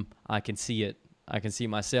from, I can see it. I can see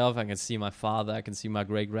myself. I can see my father. I can see my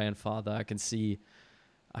great grandfather. I can see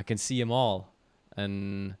them all,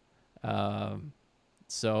 and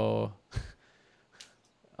so,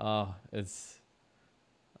 it's,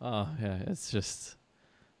 yeah, it's just,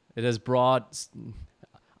 it has brought.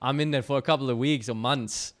 I'm in there for a couple of weeks or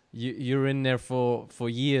months. You're in there for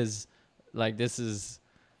years. Like this is,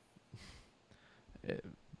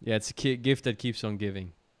 yeah, it's a gift that keeps on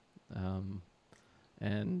giving. Um,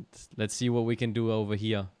 and let's see what we can do over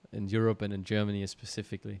here in Europe and in Germany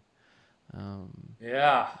specifically.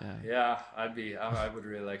 Yeah, Yeah. yeah. I would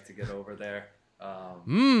really like to get over there.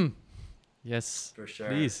 Yes, For sure.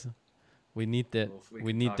 please. We need that. We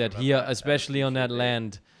We can need talk that about here, that at a especially on future that date.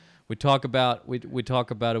 land. We talk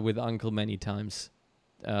about it with Uncle many times.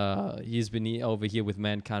 He's been over here with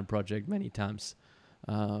Mankind Project many times.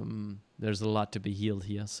 There's a lot to be healed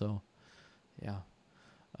here. So, yeah.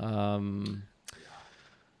 Um, Yeah.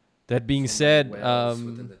 that being So many said, whales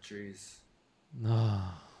within the trees.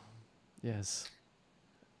 yes.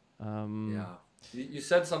 Yeah. You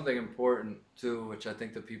said something important too, which I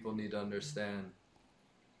think that people need to understand.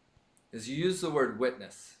 Is you use the word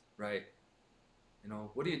witness, right?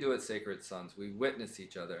 What do you do at Sacred Sons? We witness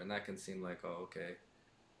each other, and that can seem like, oh, okay.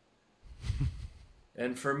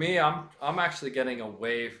 And for me, I'm actually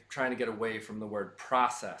trying to get away from the word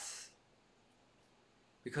process,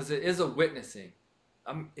 because it is a witnessing.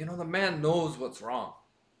 The man knows what's wrong,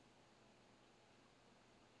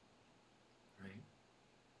 right?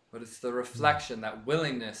 But it's the reflection, that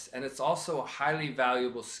willingness, and it's also a highly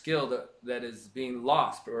valuable skill that is being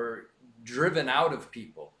lost or driven out of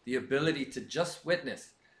people. The ability to just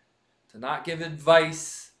witness, to not give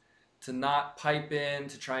advice, to not pipe in,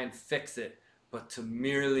 to try and fix it, but to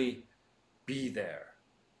merely be there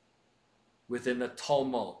within the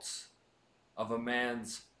tumults of a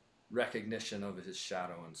man's recognition of his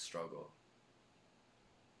shadow and struggle,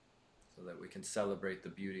 so that we can celebrate the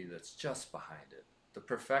beauty that's just behind it. The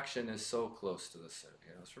perfection is so close to the surface.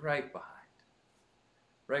 It's right behind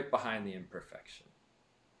the imperfection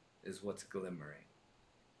is what's glimmering.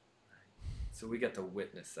 Right? So we get to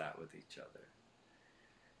witness that with each other.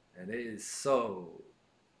 And it is so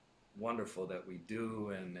wonderful that we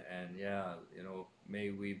do, and yeah,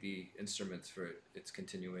 may we be instruments for its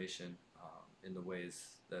continuation, in the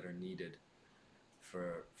ways that are needed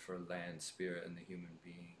for land, spirit, and the human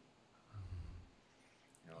being.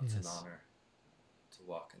 It's an Yes. honor to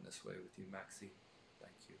walk in this way with you, Maxi.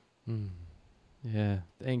 Thank you. Yeah,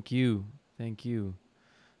 thank you. Thank you.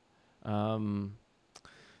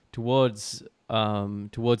 Towards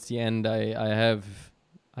towards the end, I have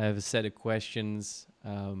a set of questions.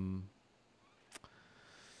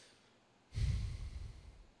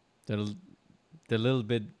 They're a little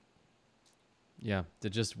bit, yeah, they're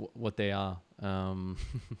just what they are. And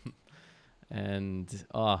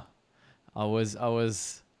I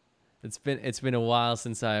was it's been a while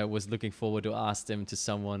since I was looking forward to ask them to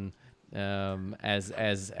someone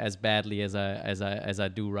as badly as I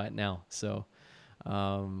do right now. So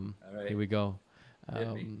All right. here we go.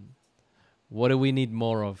 Hit me. What do we need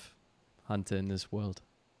more of, Hunter, in this world?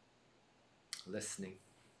 Listening.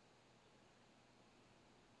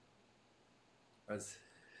 Is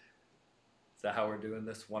that how we're doing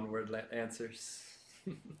this? One word answers?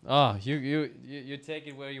 Oh, you take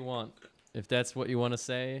it where you want. If that's what you want to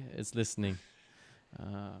say, it's listening.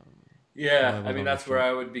 Yeah, However I mean, long or that's where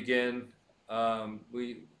short. I would begin.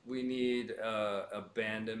 We need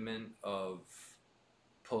abandonment of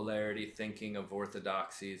polarity thinking, of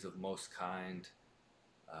orthodoxies of most kind.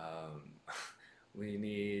 We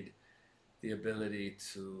need the ability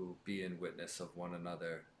to be in witness of one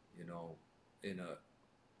another, you know, in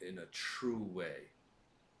a true way,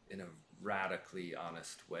 in a radically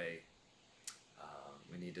honest way.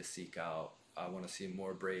 We need to seek out. I want to see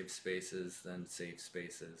more brave spaces than safe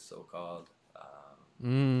spaces, so-called.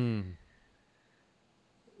 We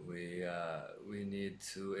need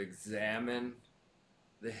to examine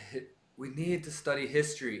we need to study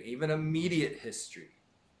history, even immediate history,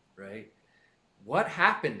 right? What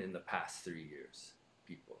happened in the past 3 years,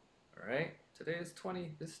 people? All right, this is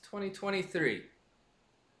 2023,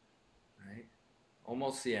 right?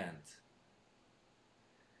 Almost the end.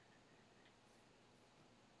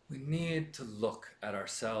 We need to look at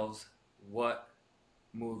ourselves, what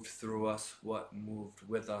moved through us, what moved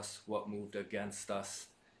with us, what moved against us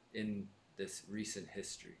in this recent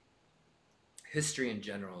history. History in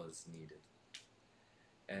general is needed.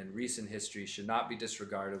 And recent history should not be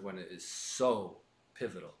disregarded when it is so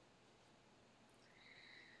pivotal.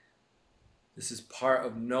 This is part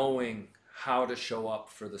of knowing how to show up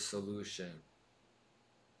for the solution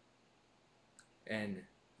and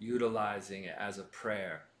utilizing it as a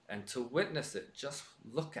prayer. And to witness it, just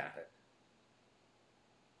look at it.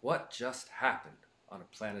 What just happened on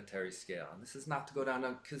a planetary scale? And this is not to go down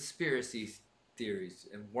on conspiracy theories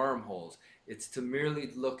and wormholes. It's to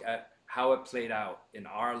merely look at how it played out in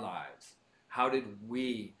our lives. How did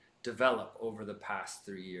we develop over the past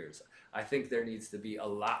 3 years? I think there needs to be a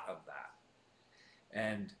lot of that.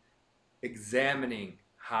 And examining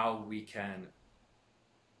how we can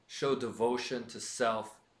show devotion to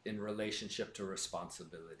self in relationship to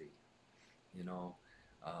responsibility. You know,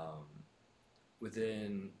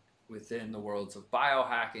 within the worlds of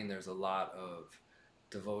biohacking, there's a lot of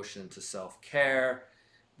devotion to self-care,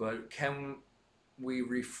 but can we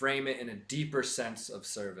reframe it in a deeper sense of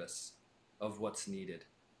service of what's needed?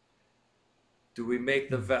 Do we make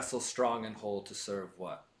the vessel strong and whole to serve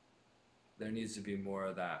what? There needs to be more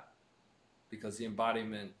of that, because the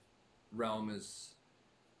embodiment realm is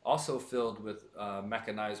also filled with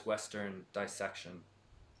mechanized Western dissection,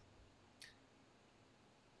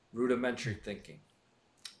 rudimentary thinking.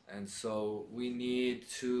 And so we need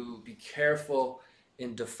to be careful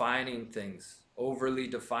in defining things, overly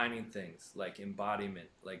defining things like embodiment,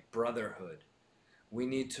 like brotherhood. We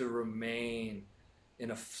need to remain in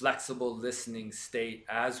a flexible listening state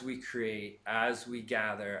as we create, as we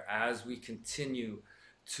gather, as we continue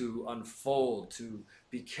to unfold, to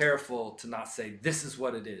be careful to not say, this is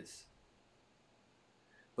what it is,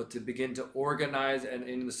 but to begin to organize, and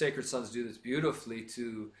in the Sacred Sons do this beautifully,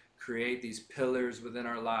 to create these pillars within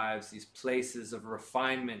our lives, these places of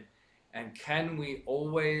refinement. And can we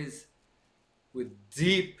always, with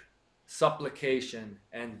deep supplication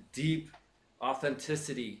and deep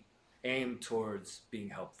authenticity, aim towards being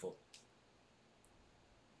helpful?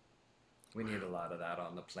 We need a lot of that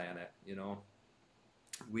on the planet, you know?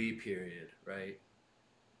 We, period, right?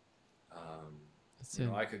 You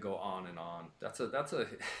know, I could go on and on. That's a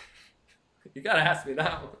you gotta ask me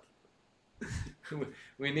that one.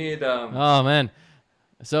 We need Oh man,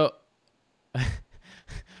 so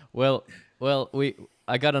well,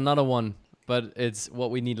 I got another one, but it's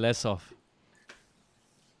what we need less of.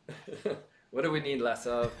 What do we need less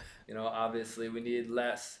of? You know, obviously we need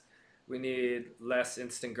less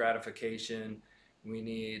instant gratification. We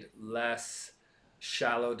need less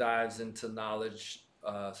shallow dives into knowledge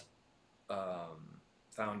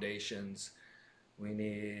foundations. We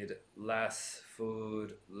need less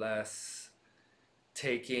food, less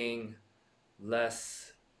taking,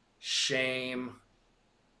 less shame,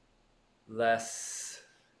 less,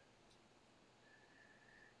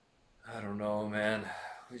 I don't know, man.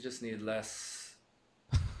 We just need less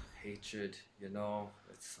hatred, you know?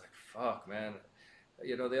 It's like, fuck, man.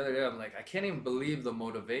 You know, the other day I'm like, I can't even believe the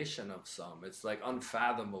motivation of some. It's like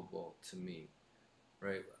unfathomable to me,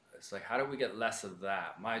 right? It's like, how do we get less of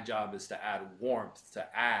that? My job is to add warmth, to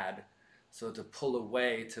add, so to pull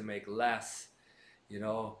away, to make less, you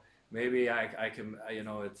know? Maybe I can, you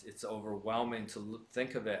know, it's overwhelming to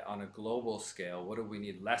think of it on a global scale. What do we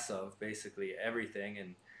need less of? Basically everything.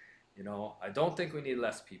 And, you know, I don't think we need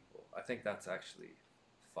less people. I think that's actually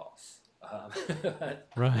false.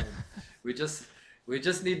 Right. we just we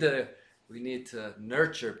just need to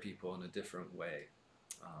nurture people in a different way.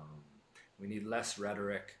 We need less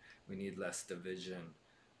rhetoric. We need less division.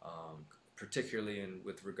 Particularly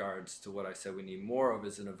with regards to what I said, we need more of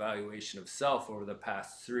is an evaluation of self over the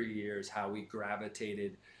past 3 years, how we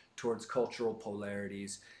gravitated towards cultural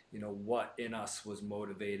polarities. You know, what in us was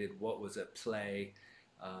motivated, what was at play.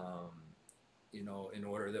 You know, in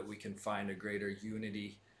order that we can find a greater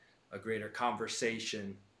unity, a greater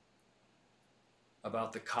conversation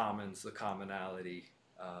about the commons, the commonality,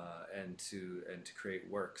 and to create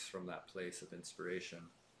works from that place of inspiration.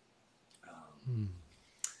 You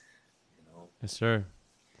know. Yes, sir.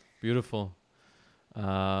 Beautiful.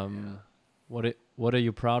 Yeah. What are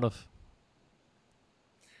you proud of?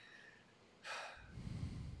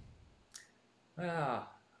 Yeah,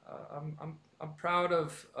 I'm proud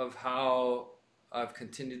of how I've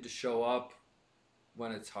continued to show up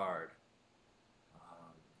when it's hard.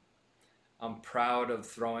 I'm proud of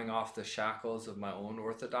throwing off the shackles of my own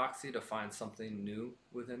orthodoxy to find something new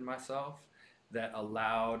within myself that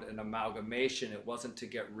allowed an amalgamation. It wasn't to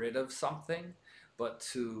get rid of something, but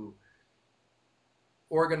to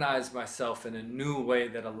organize myself in a new way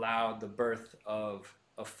that allowed the birth of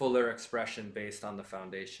a fuller expression based on the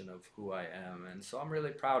foundation of who I am. And so I'm really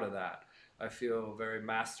proud of that. I feel very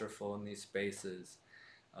masterful in these spaces.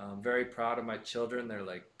 I'm very proud of my children. They're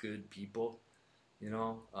like good people, you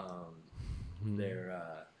know. They're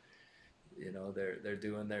you know, they're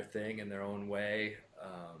doing their thing in their own way,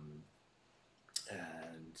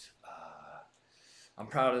 and I'm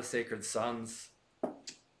proud of the Sacred Sons.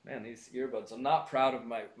 Man, these earbuds. I'm not proud of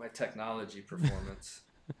my technology performance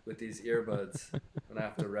with these earbuds. I'm gonna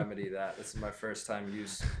have to remedy that. This is my first time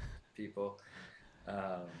use, people.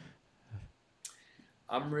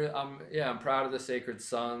 I'm proud of the Sacred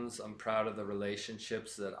Sons. I'm proud of the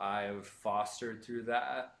relationships that I've fostered through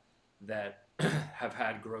that have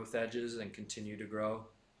had growth edges and continue to grow.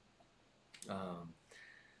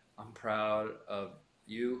 I'm proud of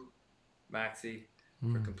you, Maxie,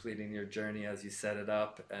 for completing your journey as you set it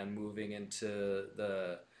up and moving into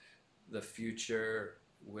the future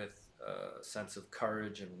with a sense of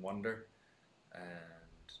courage and wonder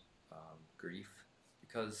and grief.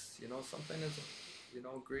 Because, you know, something is, you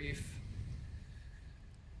know, grief.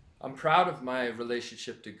 I'm proud of my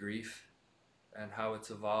relationship to grief and how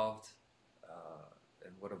it's evolved.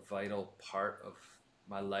 And what a vital part of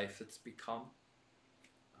my life it's become.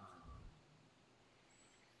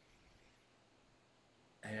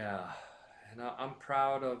 Yeah, and I'm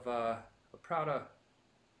proud of the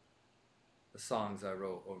songs I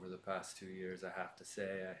wrote over the past 2 years. I have to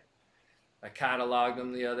say, I cataloged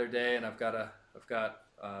them the other day, and I've got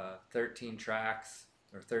 13 tracks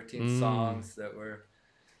or 13 songs that were,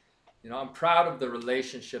 you know, I'm proud of the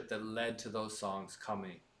relationship that led to those songs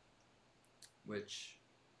coming, which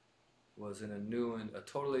was in a new and a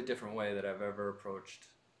totally different way that I've ever approached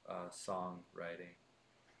songwriting.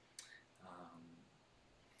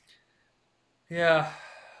 Yeah,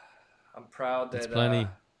 I'm proud that That's plenty.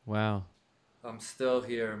 Wow. I'm still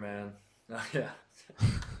here, man. Yeah,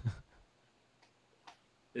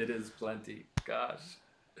 it is plenty. Gosh.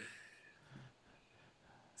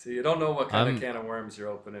 See, you don't know what kind of can of worms you're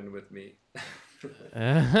opening with me.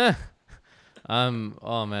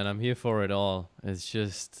 Oh man, I'm here for it all. It's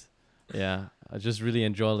just, yeah, I just really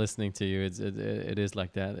enjoy listening to you. It is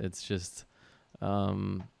like that. It's just,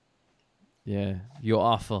 yeah, you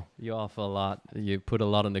offer a lot. You put a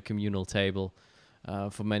lot on the communal table,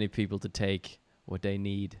 for many people to take what they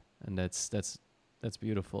need, and that's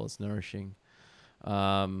beautiful. It's nourishing.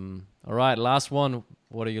 All right, last one.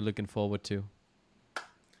 What are you looking forward to?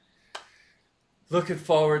 Looking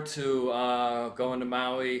forward to going to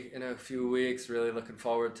Maui in a few weeks. Really looking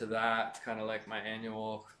forward to that. It's kind of like my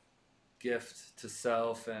annual gift to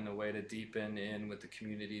self and a way to deepen in with the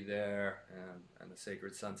community there and the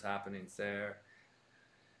Sacred Sons happenings there.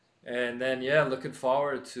 And then, yeah, looking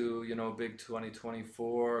forward to, big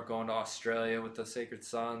 2024, going to Australia with the Sacred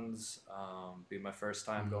Sons. Be my first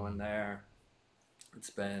time going there.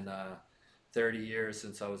 It's been 30 years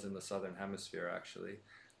since I was in the Southern Hemisphere, actually.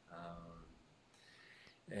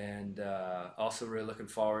 And also really looking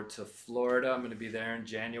forward to Florida. I'm going to be there in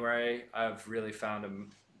January. I've really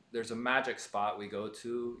found there's a magic spot we go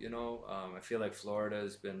to, I feel like Florida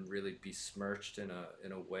has been really besmirched in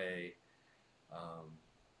a way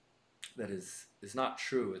that is not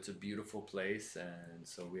true. It's a beautiful place, and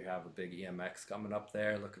so we have a big EMX coming up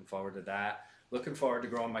there. Looking forward to that. Looking forward to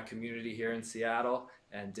growing my community here in Seattle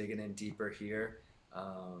and digging in deeper here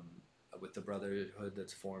with the brotherhood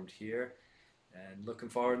that's formed here. And looking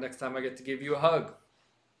forward next time I get to give you a hug.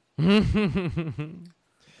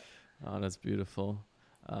 Oh, that's beautiful.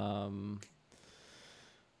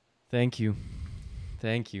 Thank you.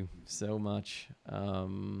 Thank you so much.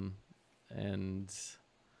 And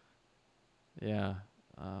yeah,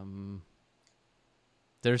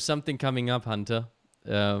 there's something coming up, Hunter.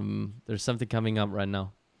 There's something coming up right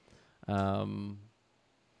now.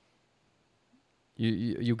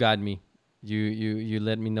 You guide me. You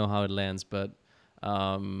let me know how it lands, but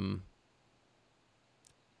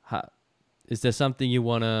is there something you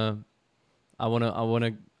wanna? I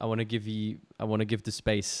wanna give the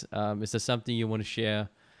space. Is there something you want to share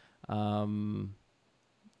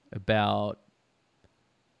about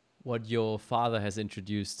what your father has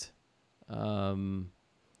introduced into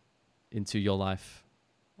your life?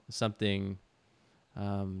 Something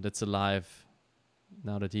that's alive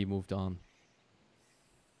now that he moved on.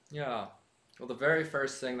 Yeah. Well, the very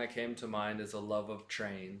first thing that came to mind is a love of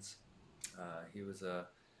trains. He was a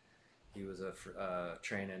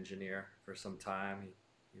train engineer for some time.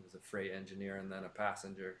 He was a freight engineer and then a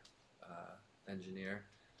passenger engineer.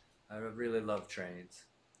 I really love trains.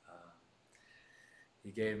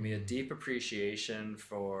 He gave me a deep appreciation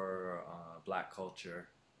for Black culture,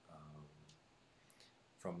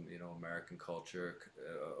 from American culture,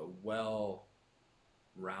 a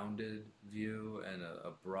well-rounded view and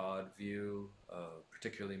a broad view,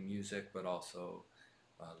 particularly music, but also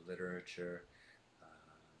literature.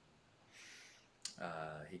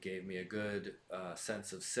 He gave me a good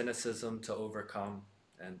sense of cynicism to overcome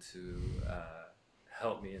and to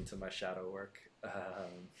help me into my shadow work.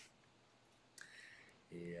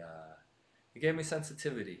 He gave me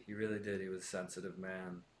sensitivity. He really did. He was a sensitive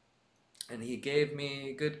man. And he gave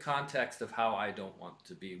me good context of how I don't want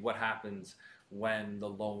to be. What happens when the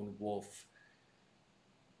lone wolf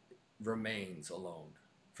remains alone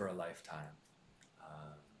for a lifetime.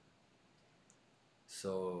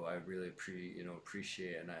 So I really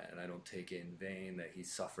appreciate and I don't take it in vain that he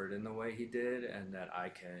suffered in the way he did, and that I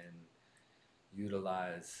can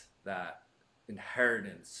utilize that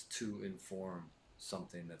inheritance to inform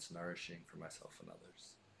something that's nourishing for myself and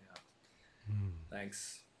others. Yeah.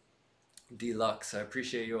 Thanks, Deluxe. I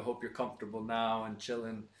appreciate you. I hope you're comfortable now and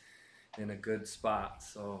chilling in a good spot.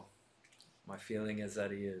 So my feeling is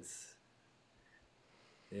that he is.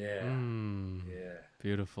 Yeah. Yeah.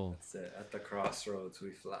 Beautiful. That's it. At the crossroads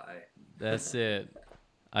we fly. That's it.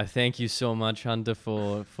 I thank you so much, Hunter,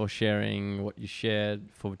 for sharing what you shared,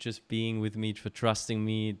 for just being with me, for trusting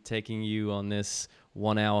me, taking you on this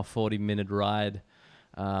 1 hour, 40-minute ride.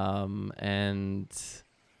 And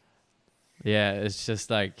yeah, it's just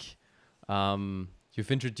like, you've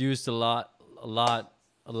introduced a lot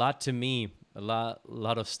to me, a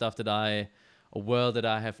lot of stuff a world that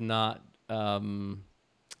I have not,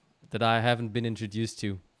 that I haven't been introduced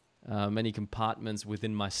to, many compartments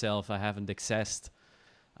within myself I haven't accessed.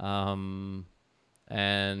 And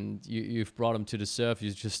you've brought them to the surface.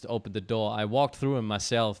 You just opened the door. I walked through them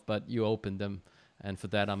myself, but you opened them, and for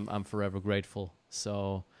that I'm forever grateful.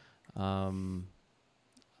 So,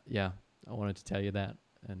 yeah, I wanted to tell you that,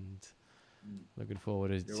 and looking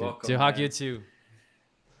forward to hug you too.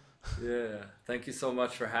 Yeah, thank you so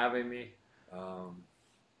much for having me.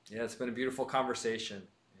 Yeah, it's been a beautiful conversation.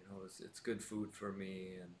 It's good food for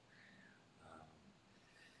me, and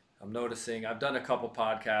I'm noticing I've done a couple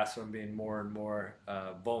podcasts where I'm being more and more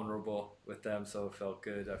vulnerable with them, so it felt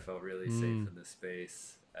good. I felt really safe in this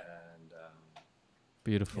space, and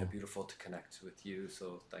beautiful. Yeah, beautiful to connect with you.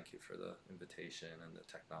 So thank you for the invitation and the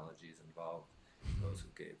technologies involved, those who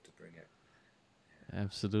gave to bring it. Yeah.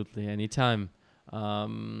 Absolutely, anytime.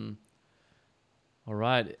 All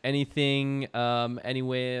right. Anything,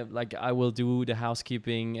 anywhere, like I will do the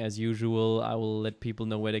housekeeping as usual. I will let people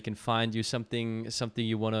know where they can find you. Something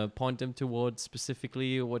you want to point them towards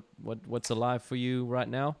specifically? What's alive for you right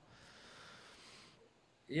now?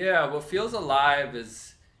 Yeah, what feels alive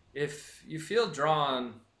is if you feel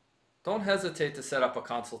drawn don't hesitate to set up a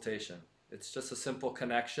consultation. It's just a simple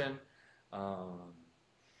connection.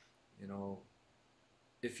 You know,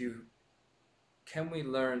 can we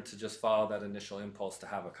learn to just follow that initial impulse to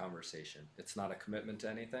have a conversation? It's not a commitment to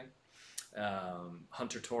anything.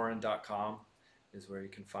 HunterToran.com is where you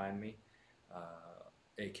can find me,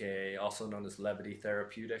 aka also known as Levity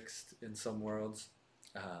Therapeutics in some worlds.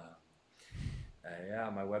 Yeah,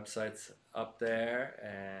 my website's up there,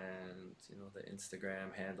 and you know, the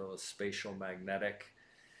Instagram handle is Spatial Magnetic,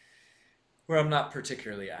 where I'm not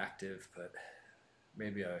particularly active, but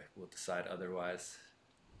maybe I will decide otherwise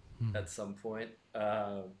at some point.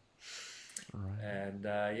 Right. And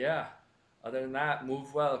yeah, other than that,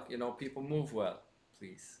 move well. You know, people move well,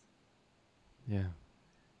 please. Yeah.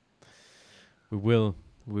 We will.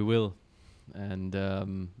 And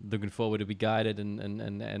looking forward to be guided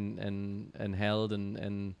and held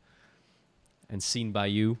and seen by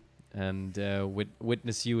you, and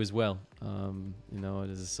witness you as well. You know,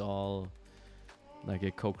 this is all like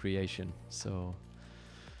a co-creation. So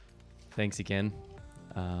thanks again,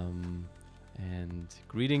 and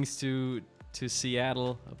greetings to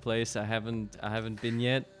Seattle, a place I haven't been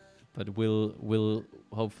yet, but will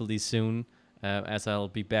hopefully soon, as I'll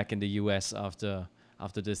be back in the US after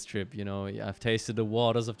this trip. You know, I've tasted the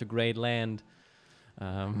waters of the great land.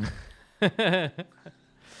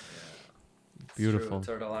 Beautiful.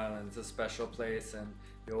 True. Turtle Island's a special place, and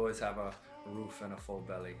you always have a roof and a full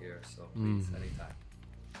belly here, so please, anytime.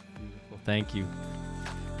 Beautiful. Thank you.